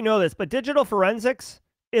don't know if you know this, but digital forensics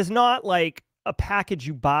is not like a package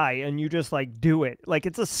you buy and you just like do it. Like,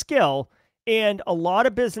 it's a skill, and a lot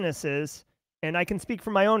of businesses, and I can speak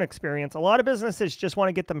from my own experience, a lot of businesses just want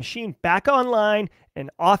to get the machine back online and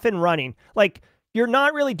off and running. Like, you're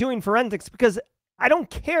not really doing forensics because I don't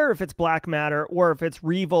care if it's black matter or if it's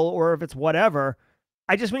Revil or if it's whatever.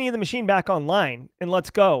 I just need the machine back online and let's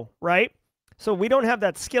go, right? So we don't have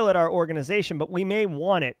that skill at our organization, but we may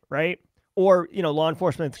want it, right? Or, you know, law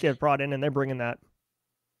enforcement gets brought in and they're bringing that.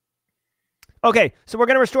 Okay, so we're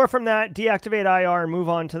going to restore from that, deactivate IR, and move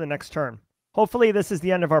on to the next turn. Hopefully this is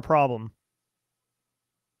the end of our problem.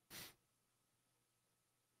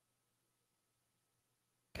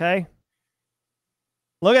 Okay.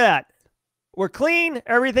 Look at that. We're clean.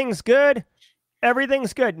 Everything's good.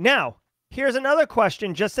 Everything's good. Now, here's another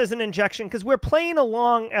question, just as an injection, because we're playing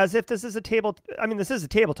along as if this is a this is a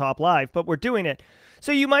tabletop live, but we're doing it.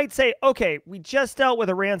 So you might say, okay, we just dealt with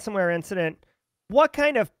a ransomware incident. What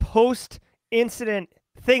kind of post-incident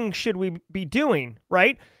thing should we be doing,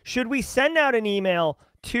 right? Should we send out an email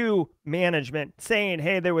to management saying,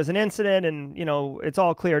 hey, there was an incident and, you know, it's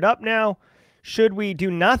all cleared up now? Should we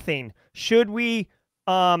do nothing? Should we,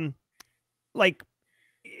 like,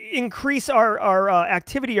 increase our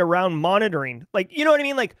activity around monitoring? Like, you know what I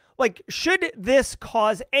mean? Like, should this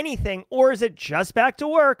cause anything, or is it just back to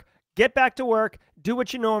work, get back to work, do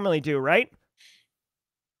what you normally do, right?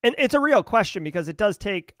 And it's a real question because it does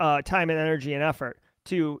take time and energy and effort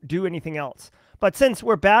to do anything else. But since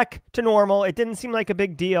we're back to normal, it didn't seem like a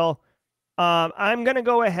big deal. I'm going to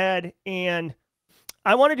go ahead and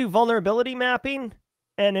I want to do vulnerability mapping.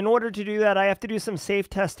 And in order to do that, I have to do some safe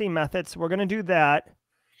testing methods. We're going to do that.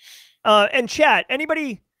 And chat,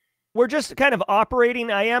 anybody, we're just kind of operating.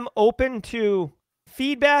 I am open to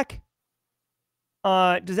feedback.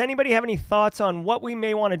 Does anybody have any thoughts on what we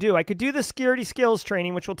may want to do? I could do the security skills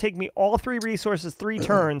training, which will take me all 3 resources, 3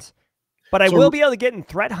 turns. But I will be able to get in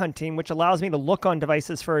threat hunting, which allows me to look on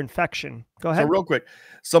devices for infection. Go ahead. So real quick,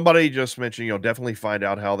 somebody just mentioned, you know, definitely find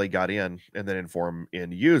out how they got in and then inform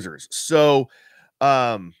end users. So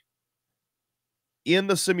in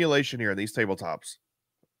the simulation here, in these tabletops,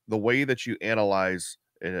 the way that you analyze,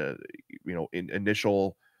 you know, in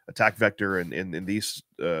initial attack vector and these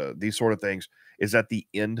sort of things is at the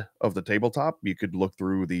end of the tabletop. You could look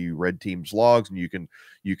through the red team's logs and you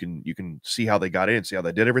can see how they got in, see how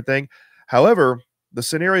they did everything. However, the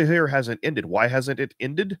scenario here hasn't ended. Why hasn't it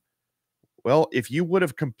ended? Well, if you would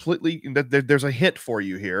have completely, there's a hint for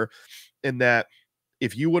you here in that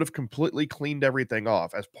if you would have completely cleaned everything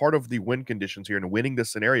off as part of the win conditions here and winning this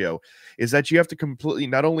scenario is that you have to completely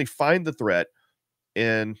not only find the threat,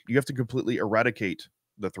 and you have to completely eradicate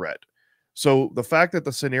the threat. So the fact that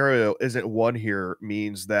the scenario isn't won here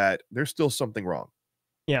means that there's still something wrong.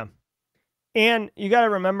 Yeah. And you got to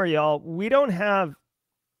remember, y'all, we don't have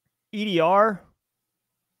EDR,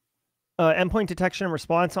 endpoint detection and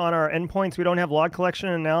response on our endpoints. We don't have log collection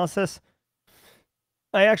and analysis.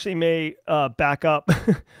 I actually may back up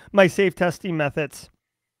my safe testing methods.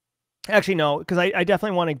 Actually, no, because I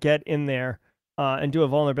definitely want to get in there and do a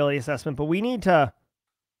vulnerability assessment. But we need to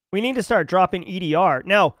start dropping EDR.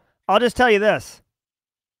 Now, I'll just tell you this.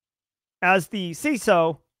 As the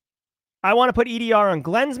CISO, I want to put EDR on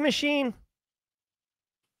Glenn's machine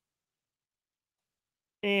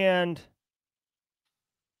and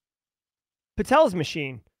Patel's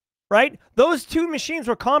machine, right? Those 2 machines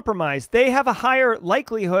were compromised. They have a higher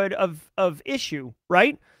likelihood of issue,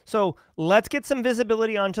 right? So let's get some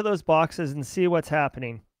visibility onto those boxes and see what's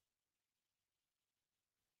happening.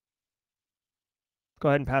 Go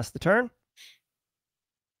ahead and pass the turn.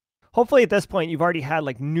 Hopefully at this point, you've already had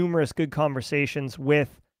like numerous good conversations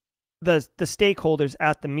with the stakeholders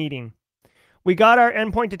at the meeting. We got our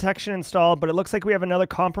endpoint detection installed, but it looks like we have another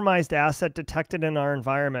compromised asset detected in our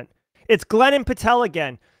environment. It's Glenn and Patel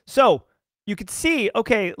again. So you could see,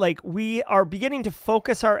 okay, like we are beginning to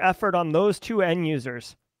focus our effort on those 2 end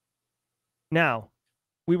users. Now,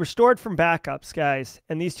 we restored from backups, guys,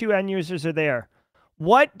 and these 2 end users are there.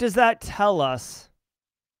 What does that tell us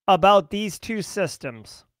about these two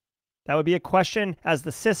systems? That would be a question as the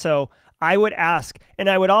CISO I would ask. And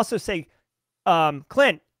I would also say,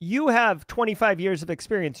 Clint, you have 25 years of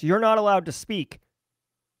experience. You're not allowed to speak.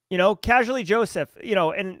 You know, Casually Joseph, you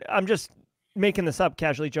know, and I'm just making this up,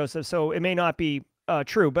 Casually Joseph, so it may not be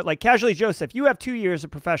true, but like Casually Joseph, you have 2 years of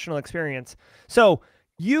professional experience. So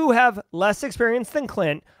you have less experience than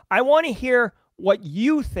Clint. I want to hear what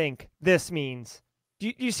you think this means.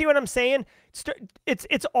 Do you see what I'm saying?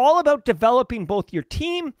 It's all about developing both your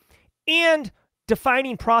team and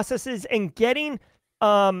defining processes and getting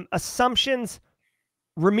assumptions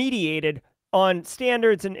remediated on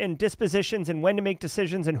standards and dispositions and when to make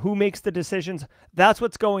decisions and who makes the decisions. That's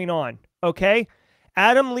what's going on, okay?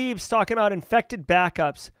 Adam Leaves talking about infected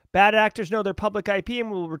backups. Bad actors know their public IP and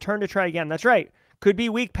will return to try again. That's right. Could be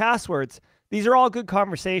weak passwords. These are all good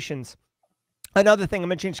conversations. Another thing, I'm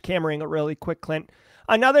going to change camera angle really quick, Clint.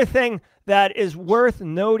 Another thing that is worth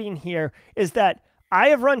noting here is that I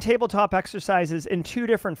have run tabletop exercises in 2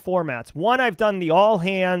 different formats. One, I've done the all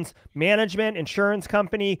hands, management, insurance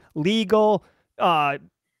company, legal,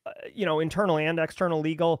 internal and external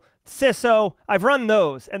legal, CISO. I've run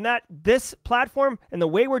those, and this platform and the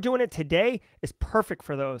way we're doing it today is perfect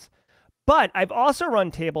for those. But I've also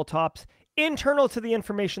run tabletops internal to the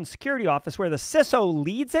information security office where the CISO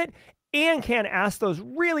leads it and can ask those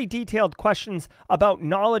really detailed questions about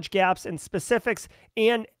knowledge gaps and specifics,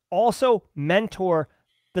 and also mentor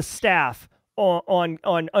the staff on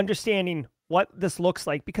understanding what this looks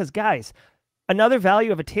like. Because guys, another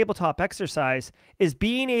value of a tabletop exercise is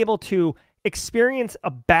being able to experience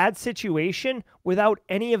a bad situation without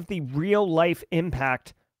any of the real life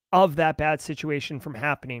impact of that bad situation from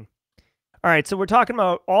happening. All right, so we're talking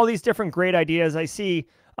about all these different great ideas. I see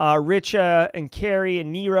Richa and Carrie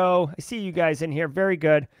and Nero. I see you guys in here. Very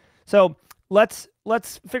good. So let's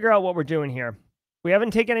figure out what we're doing here. We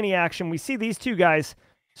haven't taken any action. We see these two guys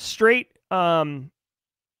straight, not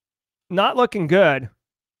looking good.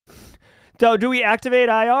 So do we activate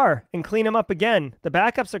IR and clean them up again? The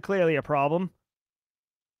backups are clearly a problem.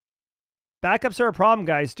 Backups are a problem,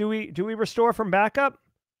 guys. Do we restore from backup?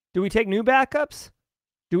 Do we take new backups?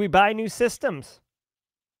 Do we buy new systems?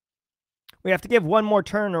 We have to give one more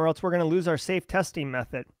turn or else we're going to lose our safe testing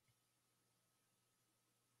method.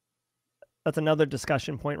 That's another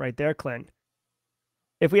discussion point right there, Clint.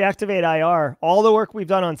 If we activate IR, all the work we've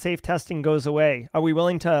done on safe testing goes away. Are we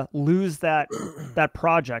willing to lose that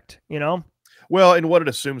project, you know? Well, and what it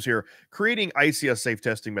assumes here, creating ICS safe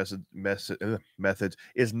testing methods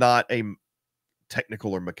is not a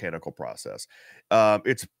technical or mechanical process.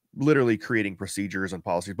 It's literally creating procedures and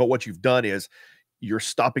policies. But what you've done is you're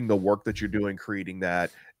stopping the work that you're doing, creating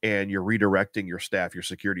that, and you're redirecting your staff, your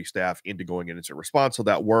security staff, into going in incident response. So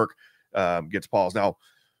that work gets paused. Now,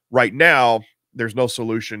 right now, there's no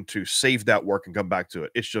solution to save that work and come back to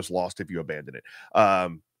it. It's just lost if you abandon it.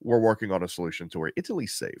 We're working on a solution to where it's at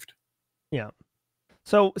least saved. Yeah.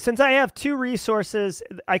 So since I have 2 resources,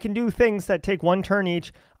 I can do things that take 1 turn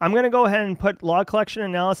each. I'm going to go ahead and put log collection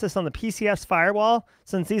analysis on the PCS firewall,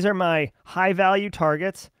 since these are my high value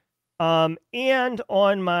targets, and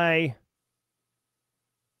on my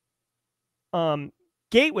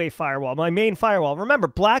gateway firewall, my main firewall. Remember,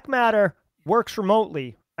 Black Matter works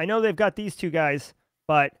remotely. I know they've got these 2 guys,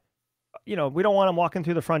 but we don't want them walking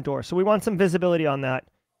through the front door. So we want some visibility on that.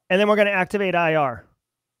 And then we're going to activate IR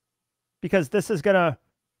because this is going to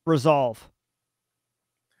resolve.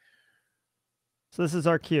 So this is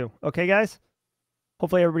our queue. Okay, guys?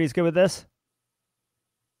 Hopefully everybody's good with this.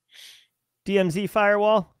 DMZ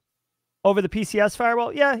firewall over the PCS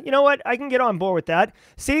firewall. Yeah, you know what? I can get on board with that.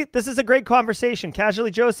 See, this is a great conversation.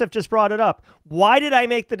 Casually Joseph just brought it up. Why did I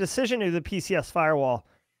make the decision to do the PCS firewall?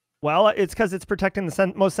 Well, it's because it's protecting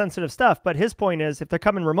the most sensitive stuff. But his point is, if they're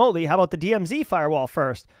coming remotely, how about the DMZ firewall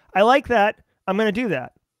first? I like that. I'm going to do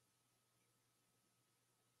that.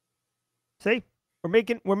 See, we're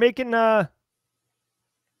making, and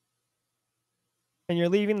you're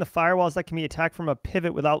leaving the firewalls that can be attacked from a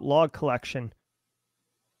pivot without log collection.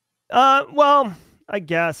 Well, I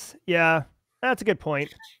guess, yeah, that's a good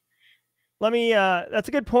point. That's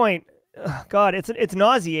a good point. Ugh, God, it's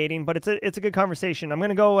nauseating, but it's a good conversation. I'm going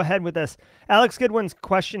to go ahead with this. Alex Goodwin's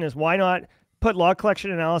question is, why not put log collection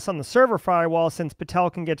analysis on the server firewall, since Patel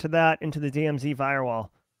can get to that into the DMZ firewall?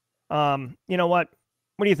 You know what?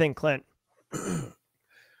 What do you think, Clint?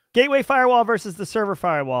 Gateway firewall versus the server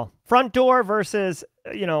firewall. Front door versus,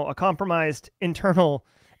 a compromised internal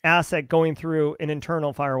asset going through an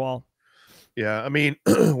internal firewall. Yeah, I mean,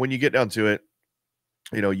 when you get down to it,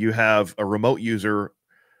 you have a remote user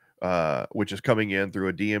which is coming in through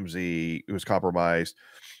a DMZ who's compromised,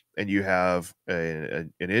 and you have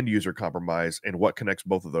an end user compromise, and what connects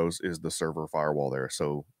both of those is the server firewall there.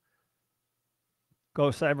 So go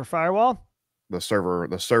cyber firewall. The server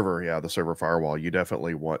firewall. You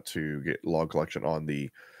definitely want to get log collection on the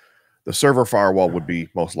server firewall would be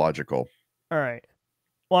most logical. All right.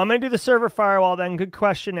 Well, I'm going to do the server firewall then. Good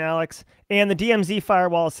question, Alex. And the DMZ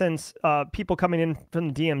firewall, since people coming in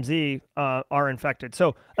from the DMZ are infected.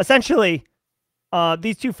 So essentially,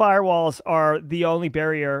 these two firewalls are the only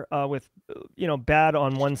barrier with, bad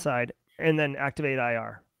on one side, and then activate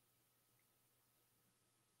IR.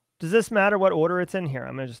 Does this matter what order it's in here?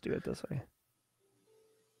 I'm going to just do it this way.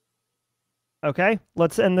 Okay,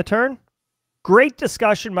 let's end the turn. Great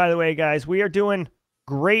discussion, by the way, guys. We are doing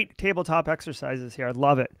great tabletop exercises here. I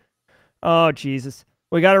love it. Oh, Jesus.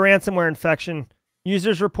 We got a ransomware infection.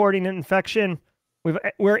 Users reporting an infection.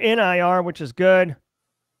 We're in IR, which is good.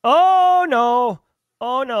 Oh, no.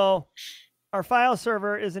 Oh, no. Our file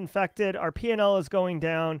server is infected. Our P&L is going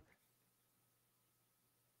down.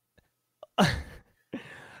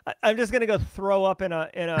 I'm just going to go throw up in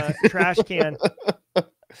a trash can.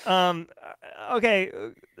 Okay,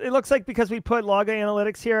 it looks like because we put log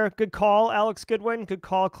analytics here, good call, Alex Goodwin, good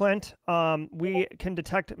call, Clint. We can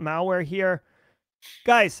detect malware here.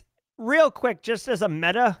 Guys, real quick, just as a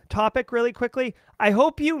meta topic really quickly, I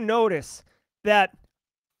hope you notice that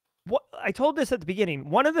what I told this at the beginning.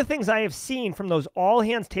 One of the things I have seen from those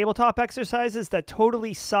all-hands tabletop exercises that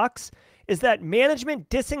totally sucks is that management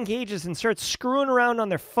disengages and starts screwing around on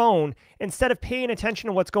their phone instead of paying attention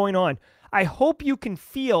to what's going on. I hope you can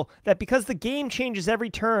feel that because the game changes every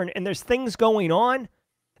turn and there's things going on,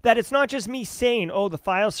 that it's not just me saying, oh, the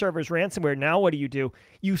file server's ransomware, now what do?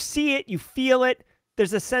 You see it, you feel it,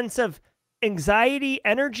 there's a sense of anxiety,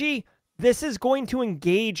 energy. This is going to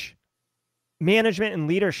engage management and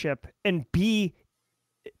leadership and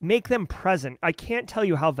make them present. I can't tell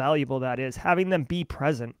you how valuable that is, having them be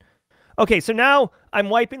present. Okay, so now I'm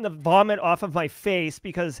wiping the vomit off of my face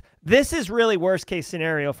because this is really worst case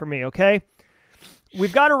scenario for me, okay?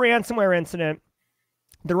 We've got a ransomware incident.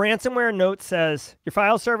 The ransomware note says your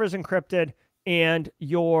file server is encrypted and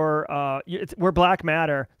we're black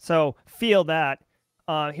matter, so feel that.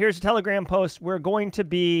 Here's a Telegram post. We're going to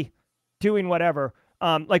be doing whatever.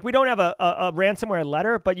 Like we don't have a ransomware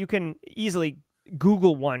letter, but you can easily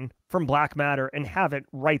Google one from black matter and have it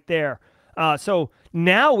right there. So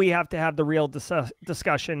now we have to have the real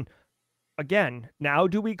discussion. Again, now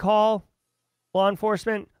do we call law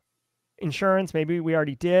enforcement, insurance? Maybe we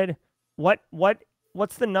already did.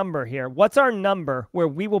 What's the number here? What's our number where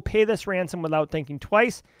we will pay this ransom without thinking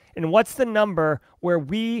twice? And what's the number where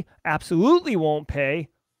we absolutely won't pay?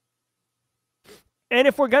 And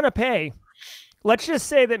if we're going to pay, let's just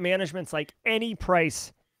say that management's like any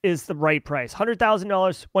price is the right price.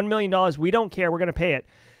 $100,000, $1 million, we don't care. We're going to pay it.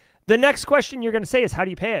 The next question you're going to say is, how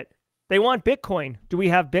do you pay it? They want Bitcoin. Do we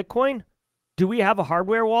have Bitcoin? Do we have a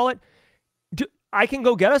hardware wallet? I can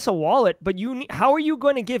go get us a wallet, but how are you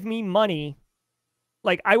going to give me money?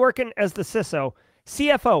 Like I work as the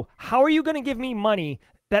CFO. How are you going to give me money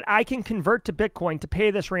that I can convert to Bitcoin to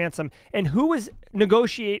pay this ransom? And who's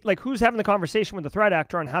having the conversation with the threat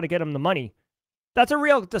actor on how to get him the money? That's a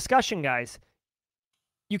real discussion, guys.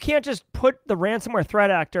 You can't just put the ransomware threat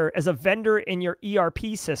actor as a vendor in your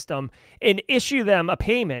ERP system and issue them a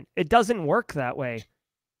payment. It doesn't work that way.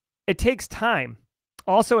 It takes time.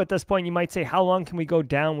 Also, at this point, you might say, how long can we go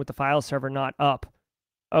down with the file server not up?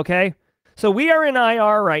 Okay, so we are in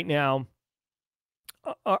IR right now.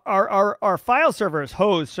 Our file server is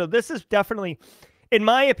hosed. So this is definitely, in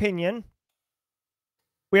my opinion,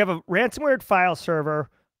 we have a ransomware file server.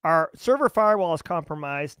 Our server firewall is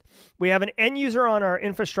compromised. We have an end user on our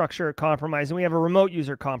infrastructure compromised, and we have a remote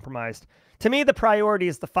user compromised. To me, the priority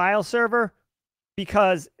is the file server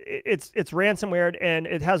because it's ransomware and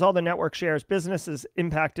it has all the network shares. Business is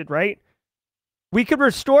impacted, right? We could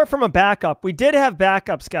restore from a backup. We did have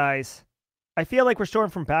backups, guys. I feel like restoring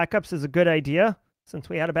from backups is a good idea since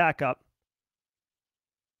we had a backup.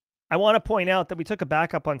 I want to point out that we took a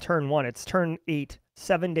backup on turn 1. It's turn 8,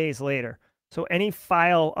 7 days later. So any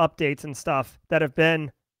file updates and stuff that have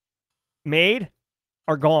been made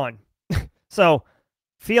are gone. So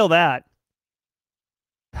feel that.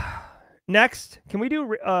 Next, can we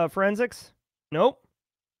do forensics? Nope.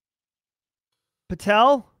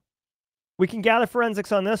 Patel, we can gather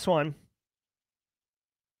forensics on this one.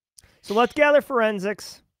 So let's gather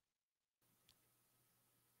forensics.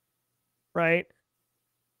 Right?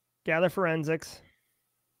 Gather forensics.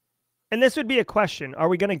 And this would be a question. Are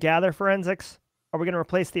we going to gather forensics? Are we going to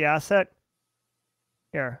replace the asset?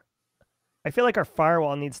 Here. I feel like our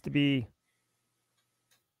firewall needs to be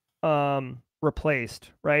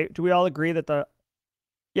replaced, right? Do we all agree that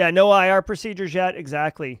no IR procedures yet?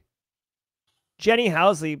 Exactly. Jenny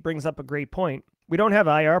Housley brings up a great point. We don't have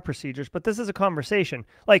IR procedures, but this is a conversation.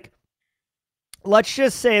 Like, let's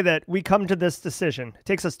just say that we come to this decision. It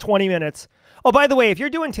takes us 20 minutes. Oh, by the way, if you're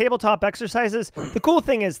doing tabletop exercises, the cool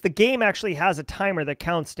thing is the game actually has a timer that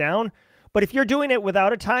counts down. But if you're doing it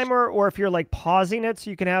without a timer, or if you're like pausing it so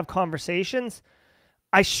you can have conversations,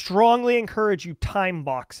 I strongly encourage you time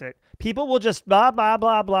box it. People will just blah, blah,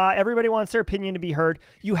 blah, blah. Everybody wants their opinion to be heard.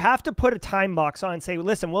 You have to put a time box on and say,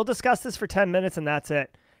 listen, we'll discuss this for 10 minutes and that's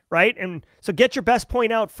it, right? And so get your best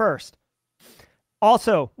point out first.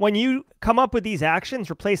 Also, when you come up with these actions,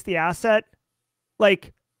 replace the asset,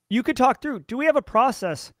 like you could talk through, do we have a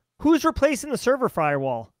process? Who's replacing the server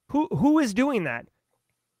firewall? Who is doing that?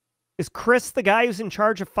 Is Chris the guy who's in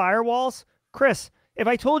charge of firewalls? Chris, if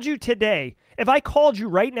I told you today, if I called you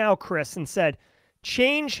right now, Chris, and said,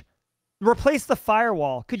 replace the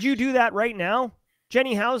firewall, could you do that right now?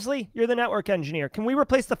 Jenny Housley, you're the network engineer. Can we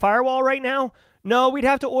replace the firewall right now? No, we'd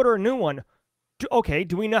have to order a new one. Okay,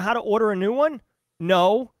 do we know how to order a new one?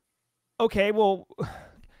 No. Okay, well,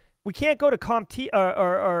 we can't go to CompT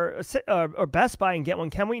or Best Buy and get one,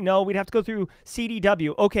 can we? No, we'd have to go through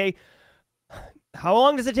CDW. Okay, how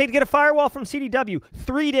long does it take to get a firewall from CDW?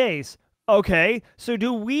 3 days. Okay, so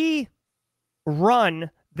do we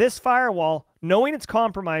run this firewall knowing it's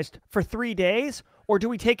compromised for 3 days, or do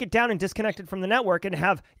we take it down and disconnect it from the network and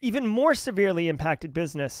have even more severely impacted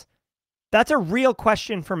business? That's a real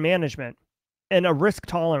question for management and a risk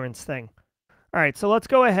tolerance thing. All right, so let's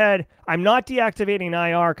go ahead. I'm not deactivating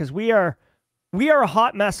IR because we are a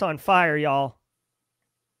hot mess on fire, y'all.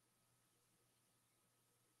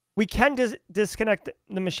 We can disconnect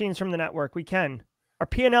the machines from the network. We can. Our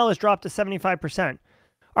P&L has dropped to 75%.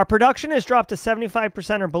 Our production has dropped to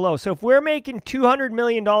 75% or below. So if we're making $200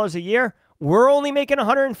 million a year, we're only making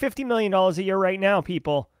 $150 million a year right now,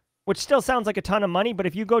 people, which still sounds like a ton of money. But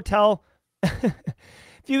if you go tell, if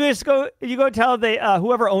you go tell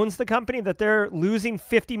whoever owns the company that they're losing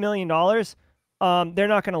 $50 million, they're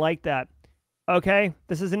not going to like that. Okay,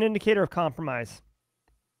 this is an indicator of compromise.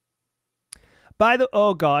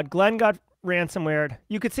 Oh God, Glenn got ransomware.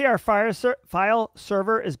 You could see our file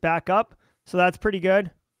server is back up, so that's pretty good.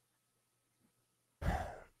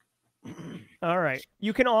 All right.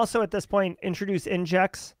 You can also, at this point, introduce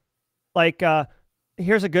injects. Like,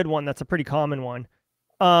 here's a good one that's a pretty common one.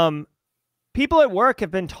 People at work have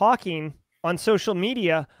been talking on social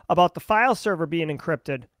media about the file server being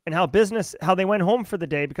encrypted and how they went home for the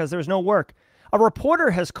day because there was no work. A reporter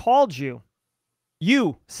has called you,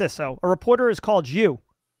 CISO. A reporter has called you,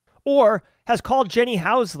 or has called Jenny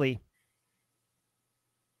Housley.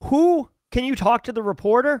 Who can you talk to the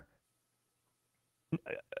reporter?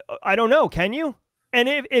 I don't know. Can you? And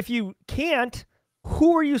if you can't,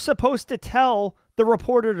 who are you supposed to tell the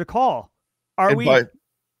reporter to call?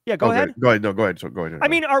 Yeah, go ahead. Go ahead. No, go ahead. So go ahead. I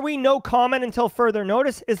mean, are we no comment until further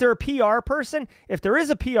notice? Is there a PR person? If there is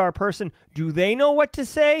a PR person, do they know what to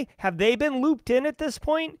say? Have they been looped in at this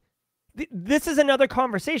point? This is another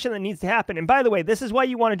conversation that needs to happen. And by the way, this is why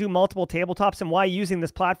you want to do multiple tabletops and why using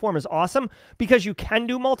this platform is awesome, because you can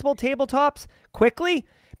do multiple tabletops quickly,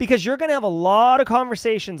 because you're going to have a lot of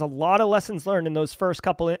conversations, a lot of lessons learned in those first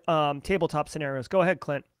couple tabletop scenarios. Go ahead,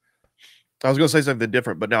 Clint. I was going to say something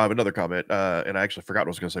different, but now I have another comment, and I actually forgot what I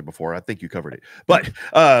was going to say before. I think you covered it. But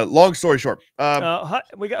long story short.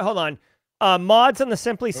 Hold on. Mods on the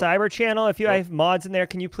Simply Cyber channel. If you have mods in there,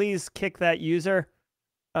 can you please kick that user?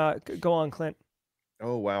 Go on, Clint.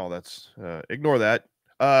 Oh, wow. That's ignore that.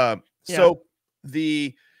 So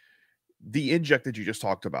the inject that you just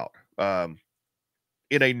talked about,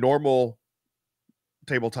 in a normal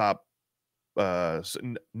tabletop,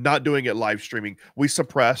 not doing it live streaming, we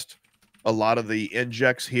suppressed a lot of the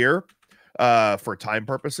injects here for time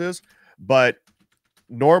purposes, but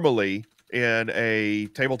normally in a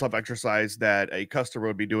tabletop exercise that a customer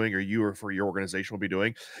would be doing, or you or for your organization will be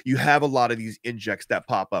doing, you have a lot of these injects that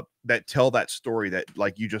pop up that tell that story that,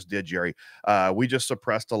 like you just did, Jerry. We just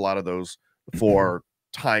suppressed a lot of those for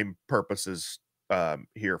time purposes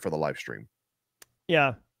here for the live stream.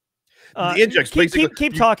 Yeah. The injects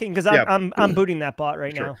keep talking, because I'm booting that bot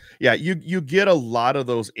right now. Yeah, you get a lot of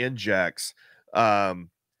those injects that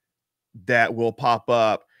will pop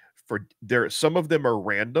up for there. Some of them are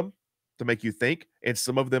random to make you think, and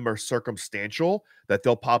some of them are circumstantial that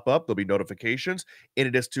they'll pop up. There'll be notifications, and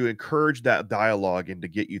it is to encourage that dialogue and to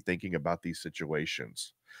get you thinking about these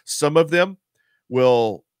situations. Some of them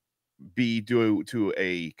will be due to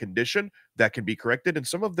a condition that can be corrected, and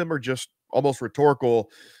some of them are just almost rhetorical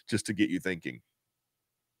just to get you thinking.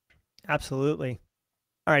 Absolutely.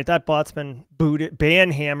 All right, that bot's been booted,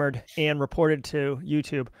 hammered, and reported to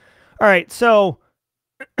YouTube. All right, so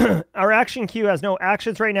our action queue has no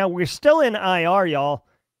actions right now. We're still in IR, y'all,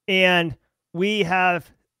 and we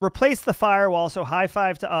have replaced the firewall, so high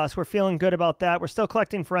five to us. We're feeling good about that. We're still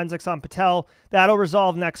collecting forensics on Patel. That'll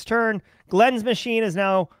resolve next turn. Glenn's machine is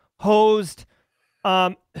now hosed.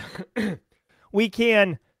 We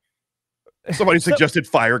can... Somebody suggested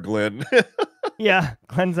fire Glenn. Yeah,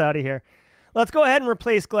 Glenn's out of here. Let's go ahead and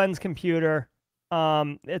replace Glenn's computer.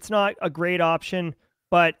 It's not a great option,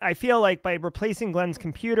 but I feel like by replacing Glenn's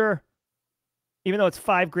computer, even though it's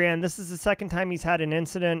 $5,000, this is the second time he's had an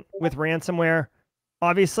incident with ransomware.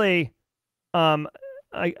 Obviously,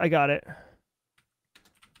 I got it.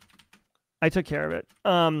 I took care of it.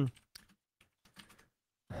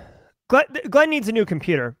 Glenn needs a new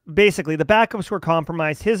computer. Basically, the backups were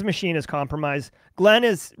compromised. His machine is compromised. Glenn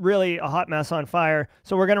is really a hot mess on fire,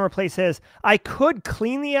 so we're going to replace his. I could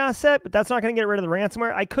clean the asset, but that's not going to get rid of the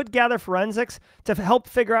ransomware. I could gather forensics to help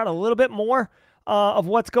figure out a little bit more of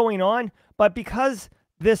what's going on, but because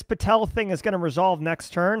this Patel thing is going to resolve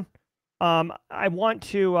next turn, I want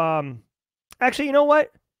to... actually, you know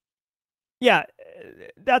what? Yeah,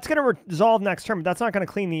 that's going to resolve next turn, but that's not going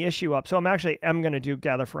to clean the issue up. So I'm going to do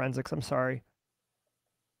gather forensics. I'm sorry.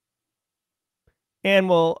 And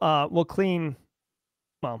we'll clean...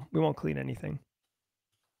 Well, we won't clean anything.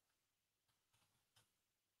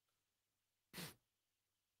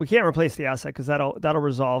 We can't replace the asset because that'll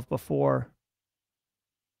resolve before...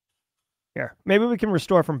 Here, maybe we can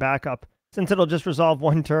restore from backup, since it'll just resolve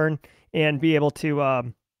one turn and be able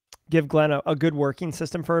to give Glenn a good working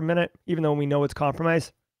system for a minute, even though we know it's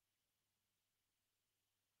compromised.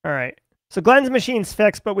 All right. So Glenn's machine's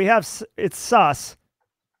fixed, but it's sus.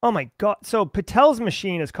 Oh my God. So Patel's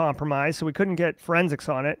machine is compromised, so we couldn't get forensics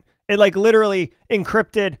on it. It like literally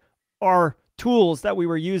encrypted our tools that we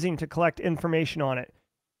were using to collect information on it.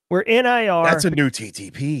 We're in IR. That's a new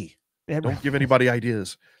TTP. Don't give anybody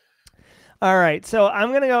ideas. All right. So I'm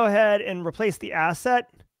going to go ahead and replace the asset.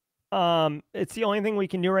 It's the only thing we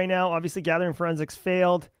can do right now. Obviously, gathering forensics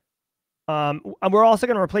failed. We're also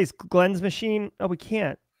going to replace Glenn's machine. Oh, we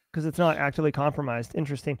can't because it's not actively compromised.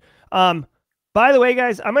 Interesting. By the way,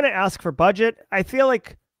 guys, I'm going to ask for budget. I feel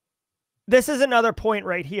like this is another point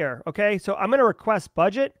right here. Okay, so I'm going to request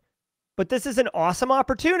budget, but this is an awesome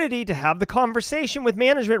opportunity to have the conversation with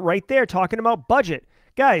management right there, talking about budget.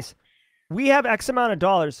 Guys, we have X amount of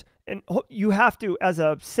dollars. And you have to, as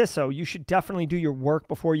a CISO, you should definitely do your work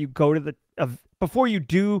before you go to the before you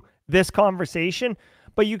do this conversation.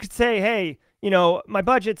 But you could say, hey, you know, my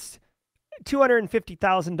budget's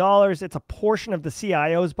 $250,000. It's a portion of the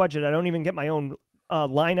CIO's budget. I don't even get my own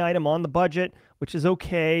line item on the budget, which is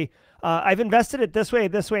okay. I've invested it this way,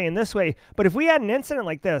 and this way. But if we had an incident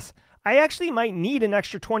like this, I actually might need an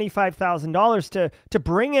extra $25,000 to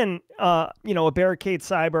bring in, you know, a Barricade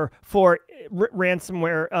Cyber for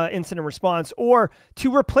ransomware incident response, or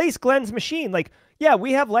to replace Glenn's machine. Like, yeah,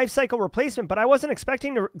 we have lifecycle replacement, but I wasn't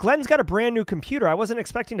expecting to. Glenn's got a brand new computer. I wasn't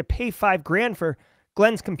expecting to pay $5,000 for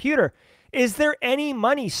Glenn's computer. Is there any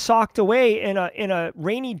money socked away in a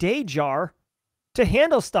rainy day jar to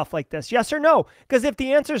handle stuff like this? Yes or no? Because if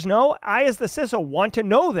the answer is no, I, as the CISO, want to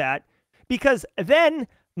know that, because then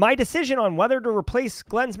my decision on whether to replace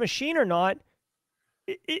Glenn's machine or not,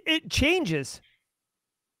 it changes.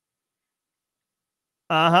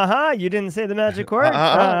 You didn't say the magic word.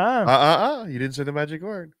 You didn't say the magic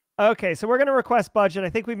word. Okay, so we're going to request budget. I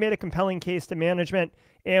think we've made a compelling case to management,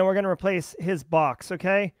 and we're going to replace his box,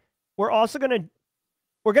 okay? We're also going to...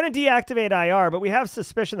 We're going to deactivate IR, but we have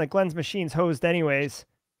suspicion that Glenn's machine's hosed anyways.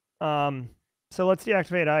 So let's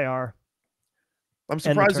deactivate IR. I'm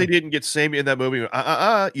surprised they didn't get Samuel in that movie.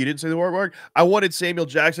 You didn't say the word. I wanted Samuel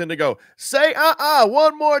Jackson to go, say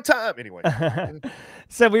one more time. Anyway.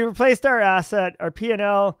 So we replaced our asset. Our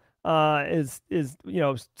P&L is you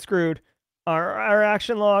know, screwed. Our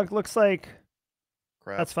action log looks like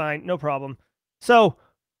crap. That's fine, no problem. So,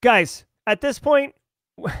 guys, at this point,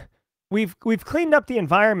 we've cleaned up the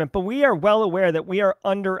environment, but we are well aware that we are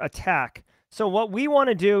under attack. So what we want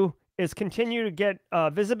to do is continue to get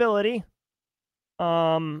visibility.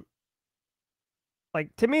 Like,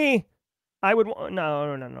 to me, I would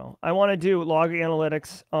no. I want to do log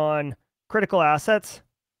analytics on critical assets,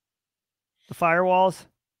 the firewalls.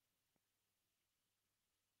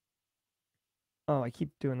 Oh, I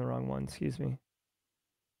keep doing the wrong one. Excuse me.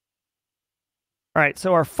 All right,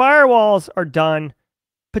 so our firewalls are done.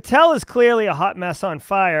 Patel is clearly a hot mess on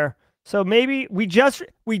fire. So maybe we just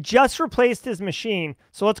replaced his machine.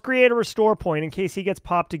 So let's create a restore point in case he gets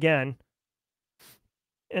popped again.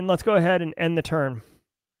 And let's go ahead and end the turn.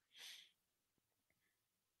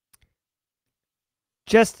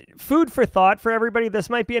 Just food for thought for everybody. This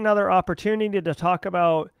might be another opportunity to talk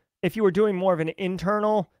about if you were doing more of an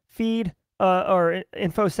internal feed or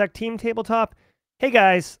InfoSec team tabletop. Hey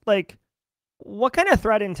guys, like, what kind of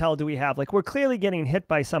threat intel do we have? Like, we're clearly getting hit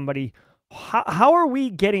by somebody. How are we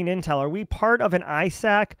getting intel? Are we part of an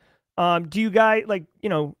ISAC? Do you guys, like, you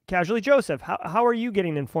know, Casually Joseph, how are you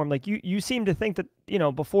getting informed? Like, you seem to think that, you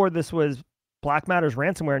know, before this was Black Matter's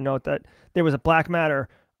ransomware note, that there was a Black Matter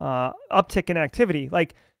uptick in activity.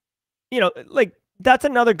 Like, you know, like, that's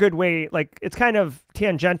another good way. Like, it's kind of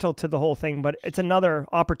tangential to the whole thing, but it's another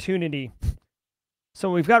opportunity. So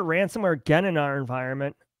we've got ransomware again in our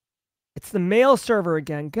environment. It's the mail server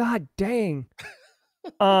again. God dang.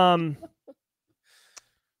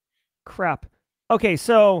 Crap. Okay,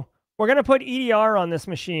 so we're going to put EDR on this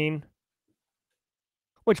machine,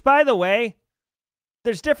 which, by the way,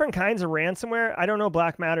 there's different kinds of ransomware. I don't know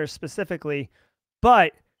Black Matter specifically,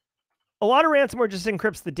 but a lot of ransomware just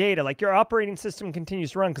encrypts the data. Like, your operating system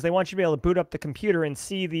continues to run because they want you to be able to boot up the computer and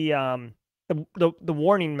see the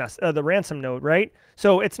warning the ransom node, right?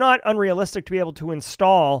 So it's not unrealistic to be able to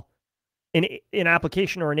install an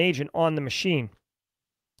application or an agent on the machine.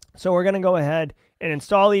 So we're going to go ahead and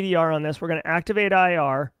install EDR on this. We're going to activate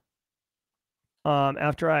IR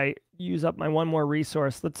after I use up my one more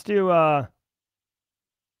resource. Let's do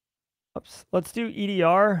let's do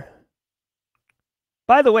EDR.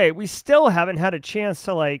 By the way, we still haven't had a chance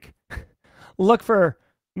to, like, look for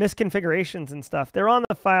misconfigurations and stuff. They're on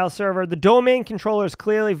the file server. The domain controller is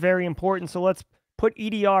clearly very important, so let's put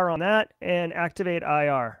EDR on that and activate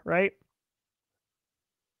IR, right?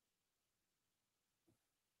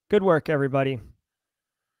 Good work, everybody.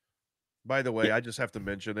 By the way, I just have to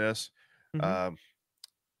mention this. Mm-hmm.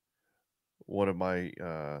 One of my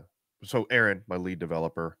so Aaron, my lead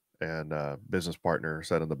developer and business partner,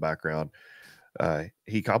 said in the background,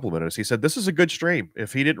 he complimented us. He said, "This is a good stream.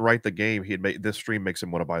 If he didn't write the game, he'd make this stream makes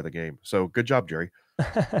him want to buy the game." So good job, Jerry.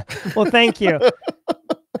 Well, thank you.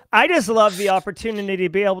 I just love the opportunity to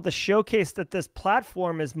be able to showcase that this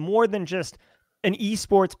platform is more than just an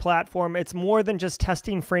esports platform. It's more than just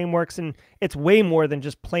testing frameworks, and it's way more than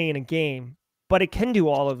just playing a game, but it can do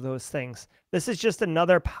all of those things. This is just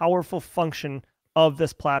another powerful function of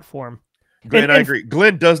this platform. Glenn, I agree.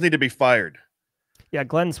 Glenn does need to be fired. Yeah,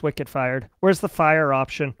 Glenn's wicked fired. Where's the fire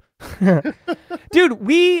option? Dude,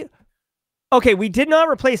 we did not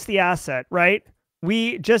replace the asset, right?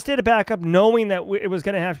 We just did a backup knowing that it was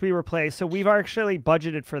going to have to be replaced. So we've actually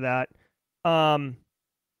budgeted for that.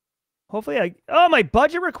 Hopefully my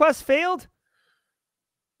budget request failed.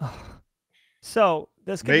 So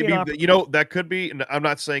this could maybe you know, that could be, and I'm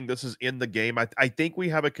not saying this is in the game. I think we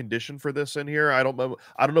have a condition for this in here. I don't know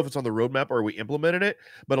if it's on the roadmap or we implemented it,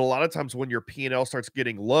 but a lot of times when your P&L starts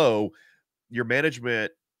getting low, your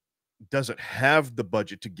management doesn't have the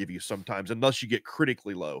budget to give you sometimes, unless you get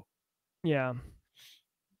critically low. Yeah.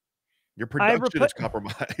 Your production is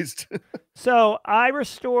compromised. So I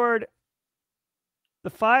restored the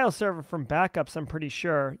file server from backups, I'm pretty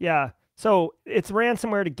sure. Yeah. So it's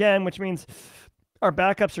ransomware again, which means our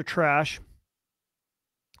backups are trash.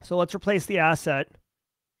 So let's replace the asset.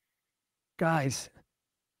 Guys,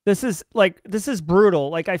 this is brutal.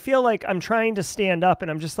 Like, I feel like I'm trying to stand up and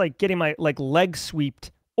I'm just, like, getting my, like, leg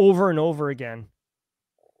swept over and over again.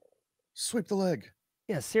 Sweep the leg.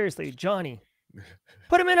 Yeah, seriously, Johnny.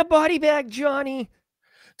 Put him in a body bag, Johnny.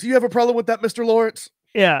 Do you have a problem with that, Mr. Lawrence?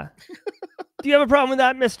 Yeah. Do you have a problem with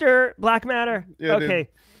that, Mr. Black Matter? Yeah, okay. Dude.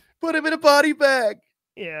 Put him in a body bag.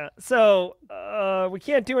 Yeah. So we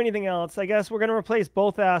can't do anything else. I guess we're going to replace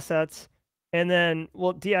both assets, and then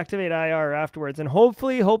we'll deactivate IR afterwards. And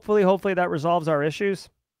hopefully that resolves our issues.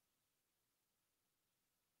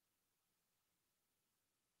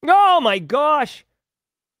 Oh my gosh.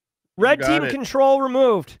 Red team control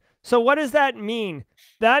removed. So what does that mean?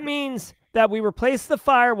 That means that we replace the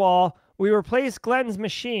firewall, we replace Glenn's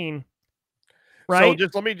machine, right? So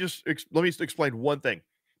let me explain one thing.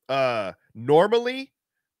 Normally,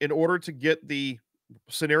 in order to get the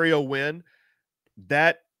scenario win,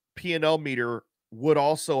 that P&L meter would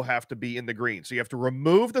also have to be in the green. So you have to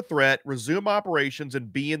remove the threat, resume operations,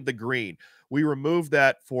 and be in the green. We removed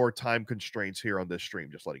that for time constraints here on this stream,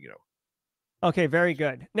 just letting you know. Okay, very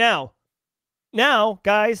good. Now,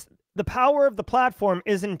 guys, the power of the platform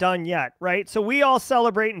isn't done yet, right? So we all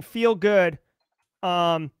celebrate and feel good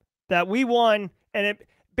that we won, and it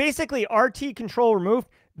basically RT control removed.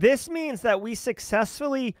 This means that we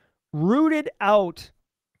successfully rooted out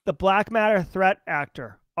the black matter threat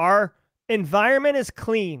actor. Our environment is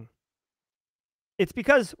clean. It's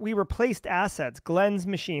because we replaced assets, Glenn's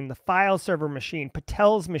machine, the file server machine,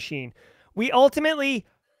 Patel's machine. We ultimately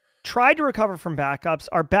tried to recover from backups.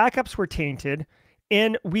 Our backups were tainted,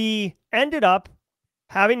 and we ended up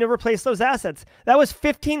having to replace those assets. That was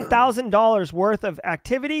 $15,000 worth of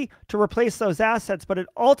activity to replace those assets, but it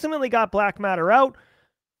ultimately got black matter out.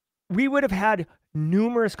 We would have had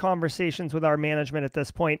numerous conversations with our management at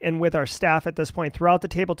this point and with our staff at this point throughout the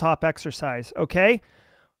tabletop exercise, okay?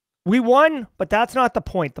 We won, but that's not the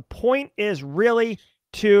point. The point is really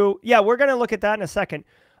to, yeah, we're going to look at that in a second.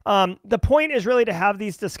 The point is really to have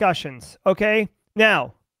these discussions, okay?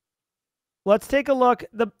 Now, let's take a look.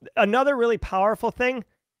 Another really powerful thing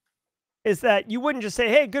is that you wouldn't just say,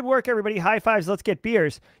 hey, good work, everybody, high fives, let's get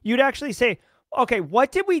beers. You'd actually say, okay,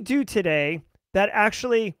 what did we do today that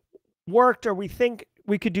actually worked or we think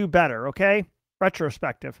we could do better, okay?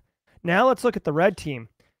 Retrospective. Now let's look at the red team.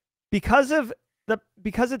 Because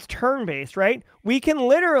it's turn-based, right? We can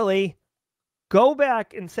literally go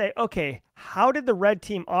back and say, okay, how did the red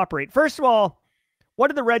team operate? First of all, what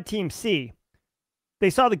did the red team see? They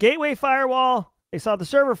saw the gateway firewall. They saw the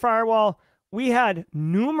server firewall. We had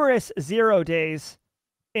numerous 0 days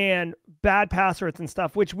and bad passwords and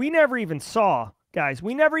stuff, which we never even saw, guys.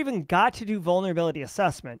 We never even got to do vulnerability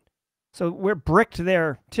assessment. So we're bricked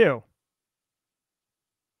there too.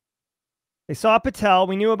 They saw Patel.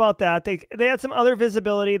 We knew about that. They had some other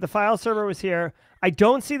visibility. The file server was here. I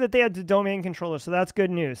don't see that they had the domain controller, so that's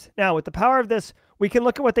good news. Now, with the power of this, we can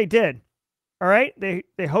look at what they did. All right? They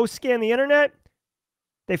host scanned the internet.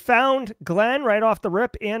 They found Glenn right off the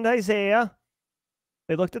rip and Isaiah.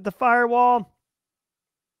 They looked at the firewall.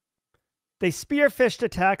 They spear-phished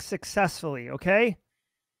attacks successfully, okay?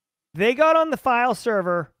 They got on the file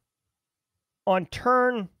server on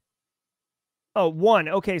turn 1.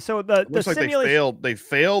 Okay, so the simulation... They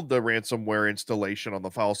failed the ransomware installation on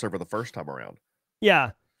the file server the first time around.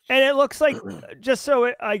 Yeah, and it looks like, just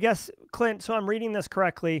so I guess, Clint, so I'm reading this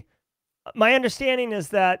correctly, my understanding is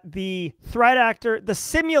that the threat actor, the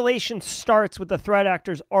simulation starts with the threat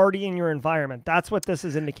actors already in your environment. That's what this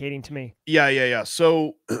is indicating to me. Yeah.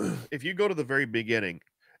 So if you go to the very beginning,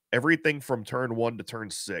 everything from turn 1 to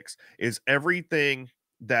turn 6 is everything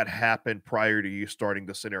that happened prior to you starting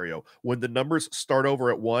the scenario. When the numbers start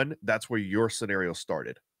over at 1, that's where your scenario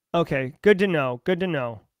started. Okay, good to know. Good to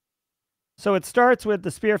know. So it starts with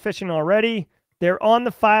the spear phishing already. They're on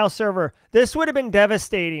the file server. This would have been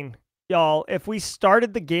devastating, y'all, if we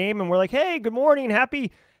started the game and we're like, hey, good morning,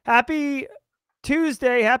 happy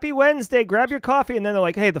Tuesday, happy Wednesday, grab your coffee, and then they're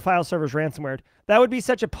like, hey, the file server's ransomwared. That would be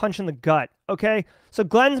such a punch in the gut, okay? So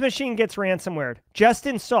Glenn's machine gets ransomwared, just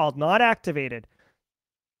installed, not activated,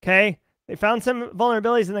 okay? They found some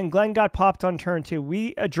vulnerabilities, and then Glenn got popped on turn 2.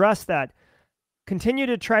 We addressed that. Continue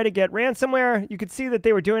to try to get ransomware. You could see that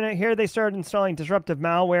they were doing it here. They started installing disruptive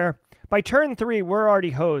malware. By turn 3, we're already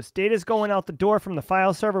hosed. Data's going out the door from the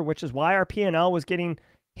file server, which is why our P&L was getting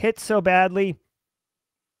hit so badly.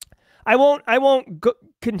 I won't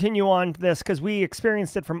continue on this because we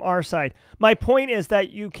experienced it from our side. My point is that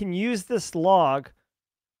you can use this log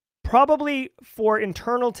probably for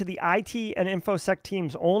internal to the IT and InfoSec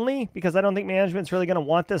teams only, because I don't think management's really going to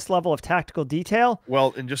want this level of tactical detail.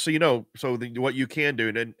 Well, and just so you know, what you can do,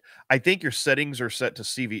 and I think your settings are set to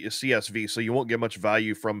CSV, so you won't get much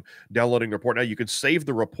value from downloading the report. Now, you can save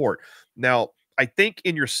the report. Now, I think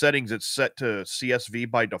in your settings, it's set to CSV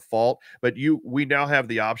by default, but we now have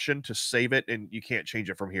the option to save it, and you can't change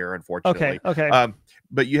it from here, unfortunately. Okay.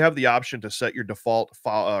 But you have the option to set your default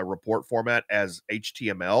file, report format as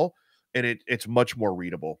HTML, and it's much more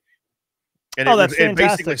readable. And that's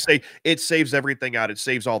fantastic. It basically it saves everything out. It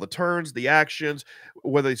saves all the turns, the actions,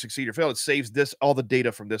 whether they succeed or fail. It saves all the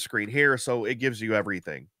data from this screen here, so it gives you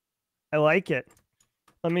everything. I like it.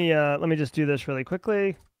 Let me just do this really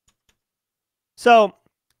quickly. So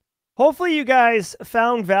hopefully you guys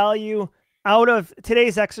found value out of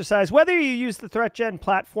today's exercise, whether you use the ThreatGEN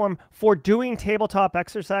platform for doing tabletop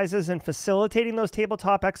exercises and facilitating those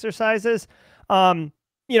tabletop exercises. That's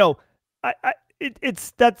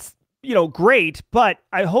great, but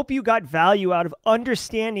I hope you got value out of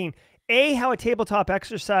understanding how a tabletop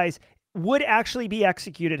exercise would actually be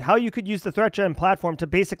executed, how you could use the ThreatGEN platform to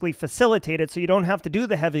basically facilitate it so you don't have to do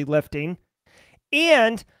the heavy lifting,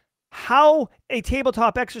 and how a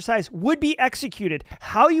tabletop exercise would be executed,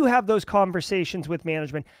 how you have those conversations with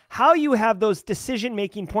management, how you have those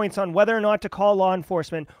decision-making points on whether or not to call law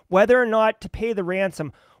enforcement, whether or not to pay the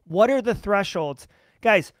ransom, what are the thresholds.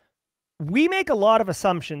 Guys, we make a lot of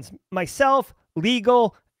assumptions. Myself,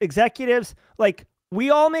 legal, executives, like we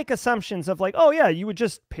all make assumptions of like, oh yeah, you would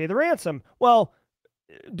just pay the ransom. Well,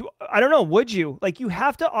 I don't know, would you? Like, you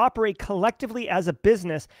have to operate collectively as a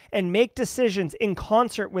business and make decisions in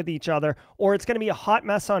concert with each other, or it's going to be a hot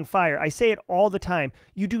mess on fire. I say it all the time.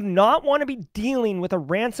 You do not want to be dealing with a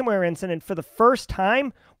ransomware incident for the first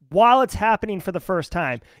time while it's happening for the first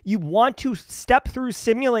time. You want to step through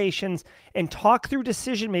simulations and talk through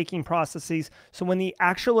decision-making processes so when the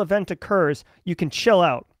actual event occurs, you can chill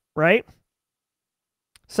out, right?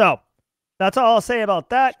 So that's all I'll say about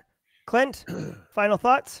that. Clint, final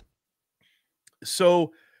thoughts?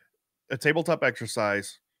 So a tabletop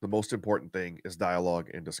exercise, the most important thing is dialogue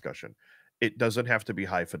and discussion. It doesn't have to be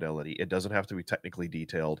high fidelity. It doesn't have to be technically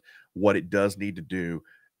detailed. What it does need to do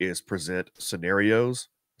is present scenarios,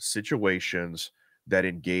 situations that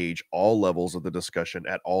engage all levels of the discussion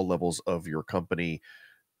at all levels of your company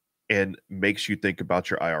and makes you think about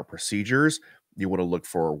your IR procedures. You want to look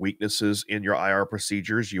for weaknesses in your IR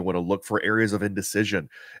procedures. You want to look for areas of indecision,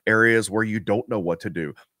 areas where you don't know what to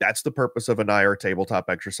do. That's the purpose of an IR tabletop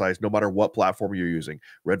exercise, no matter what platform you're using.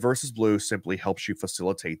 Red versus Blue simply helps you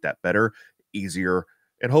facilitate that better, easier,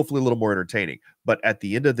 and hopefully a little more entertaining. But at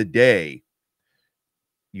the end of the day,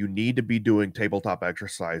 you need to be doing tabletop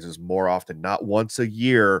exercises more often, not once a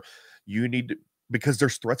year. You need to, because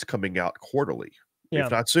there's threats coming out quarterly, if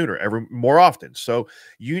not sooner, more often. So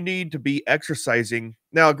you need to be exercising.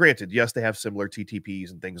 Now, granted, yes, they have similar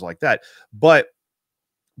TTPs and things like that, but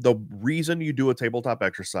the reason you do a tabletop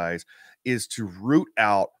exercise is to root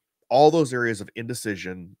out all those areas of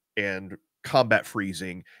indecision and combat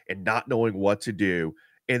freezing and not knowing what to do.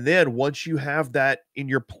 And then once you have that in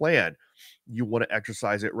your plan, you want to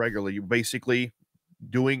exercise it regularly. You basically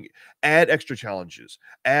add extra challenges,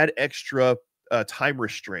 add extra time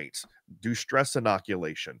restraints, do stress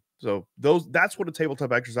inoculation. So that's what a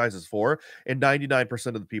tabletop exercise is for. And 99%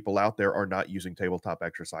 of the people out there are not using tabletop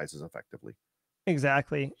exercises effectively.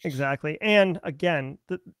 Exactly. And again,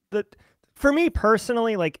 for me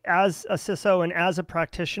personally, like as a CISO and as a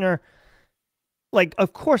practitioner, like,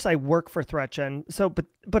 of course I work for ThreatGEN. So,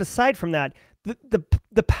 but aside from that,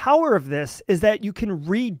 the power of this is that you can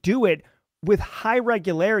redo it with high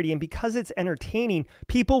regularity. And because it's entertaining,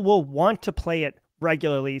 people will want to play it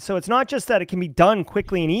regularly. So it's not just that it can be done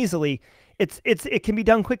quickly and easily. It can be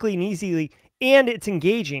done quickly and easily, and it's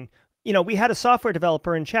engaging. You know, we had a software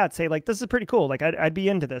developer in chat say, like, this is pretty cool. Like, I'd be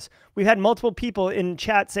into this. We've had multiple people in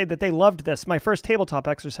chat say that they loved this, my first tabletop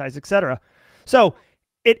exercise, etc. So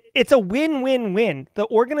it's a win-win-win. The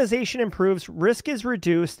organization improves, risk is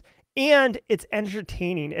reduced, and it's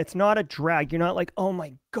entertaining. It's not a drag. You're not like, oh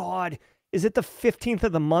my God, is it the 15th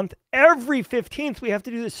of the month? Every 15th, we have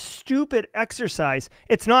to do this stupid exercise.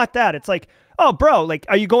 It's not that. It's like, oh, bro, like,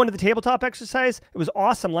 are you going to the tabletop exercise? It was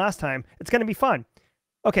awesome last time. It's going to be fun.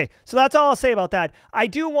 Okay, so that's all I'll say about that. I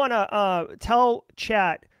do want to tell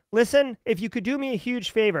chat, listen, if you could do me a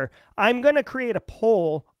huge favor, I'm going to create a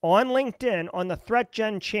poll on LinkedIn on the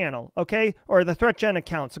ThreatGEN channel, okay? Or the ThreatGEN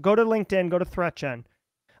account. So go to LinkedIn, go to ThreatGEN.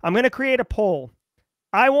 I'm going to create a poll.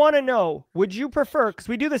 I want to know, would you prefer, because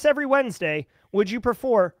we do this every Wednesday, would you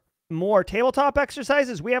prefer more tabletop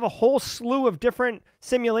exercises? We have a whole slew of different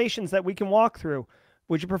simulations that we can walk through.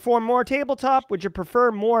 Would you prefer more tabletop? Would you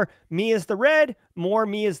prefer more me as the red, more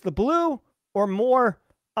me as the blue, or more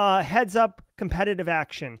heads up competitive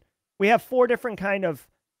action? We have 4 different kind of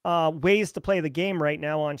ways to play the game right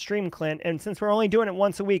now on stream, Clint. And since we're only doing it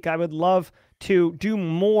once a week, I would love to do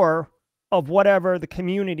more of whatever the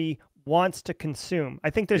community wants to consume. I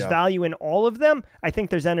think there's value in all of them. I think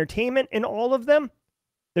there's entertainment in all of them.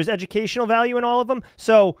 There's educational value in all of them.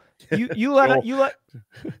 So you let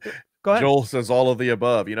go ahead. Joel says all of the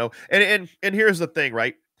above, you know, and here's the thing,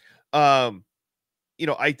 right? You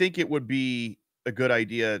know, I think it would be a good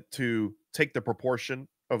idea to take the proportion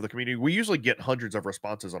of the community. We usually get hundreds of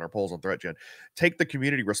responses on our polls on ThreatGEN. Take the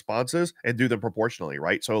community responses and do them proportionally,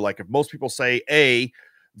 right? So like if most people say A,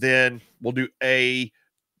 then we'll do A,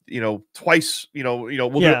 you know, twice, we'll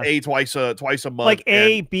do A twice a month. Like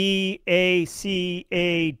A, B, A, C,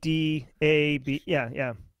 A, D, A, B.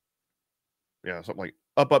 Yeah, something like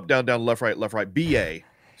up, down, left, right, BA,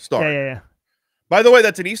 start. Yeah. By the way,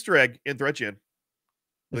 that's an Easter egg in ThreatGEN.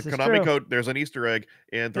 The This Konami code, there's an Easter egg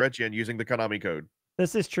in ThreatGEN using the Konami code.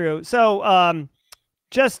 This is true. So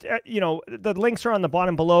just, the links are on the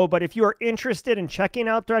bottom below, but if you're interested in checking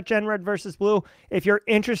out ThreatGEN Red versus Blue, if you're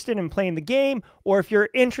interested in playing the game, or if you're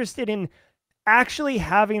interested in actually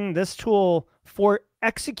having this tool for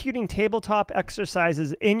executing tabletop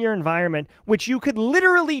exercises in your environment, which you could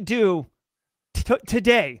literally do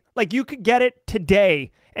today, like you could get it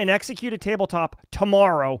today and execute a tabletop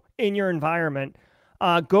tomorrow in your environment,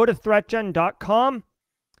 go to ThreatGEN.com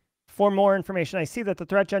for more information. I see that the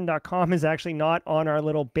ThreatGEN.com is actually not on our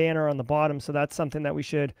little banner on the bottom, so that's something that we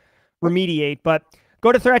should remediate. But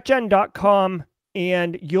go to ThreatGEN.com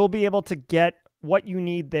and you'll be able to get what you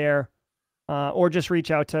need there, or just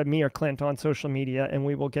reach out to me or Clint on social media, and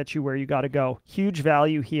we will get you where you got to go. Huge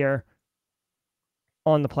value here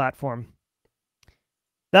on the platform.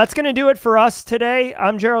 That's going to do it for us today.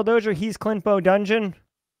 I'm Gerald Auger. He's Clint Bodungen.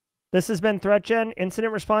 This has been ThreatGEN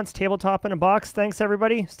Incident Response Tabletop in a Box. Thanks,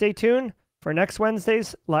 everybody. Stay tuned for next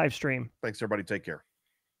Wednesday's live stream. Thanks, everybody. Take care.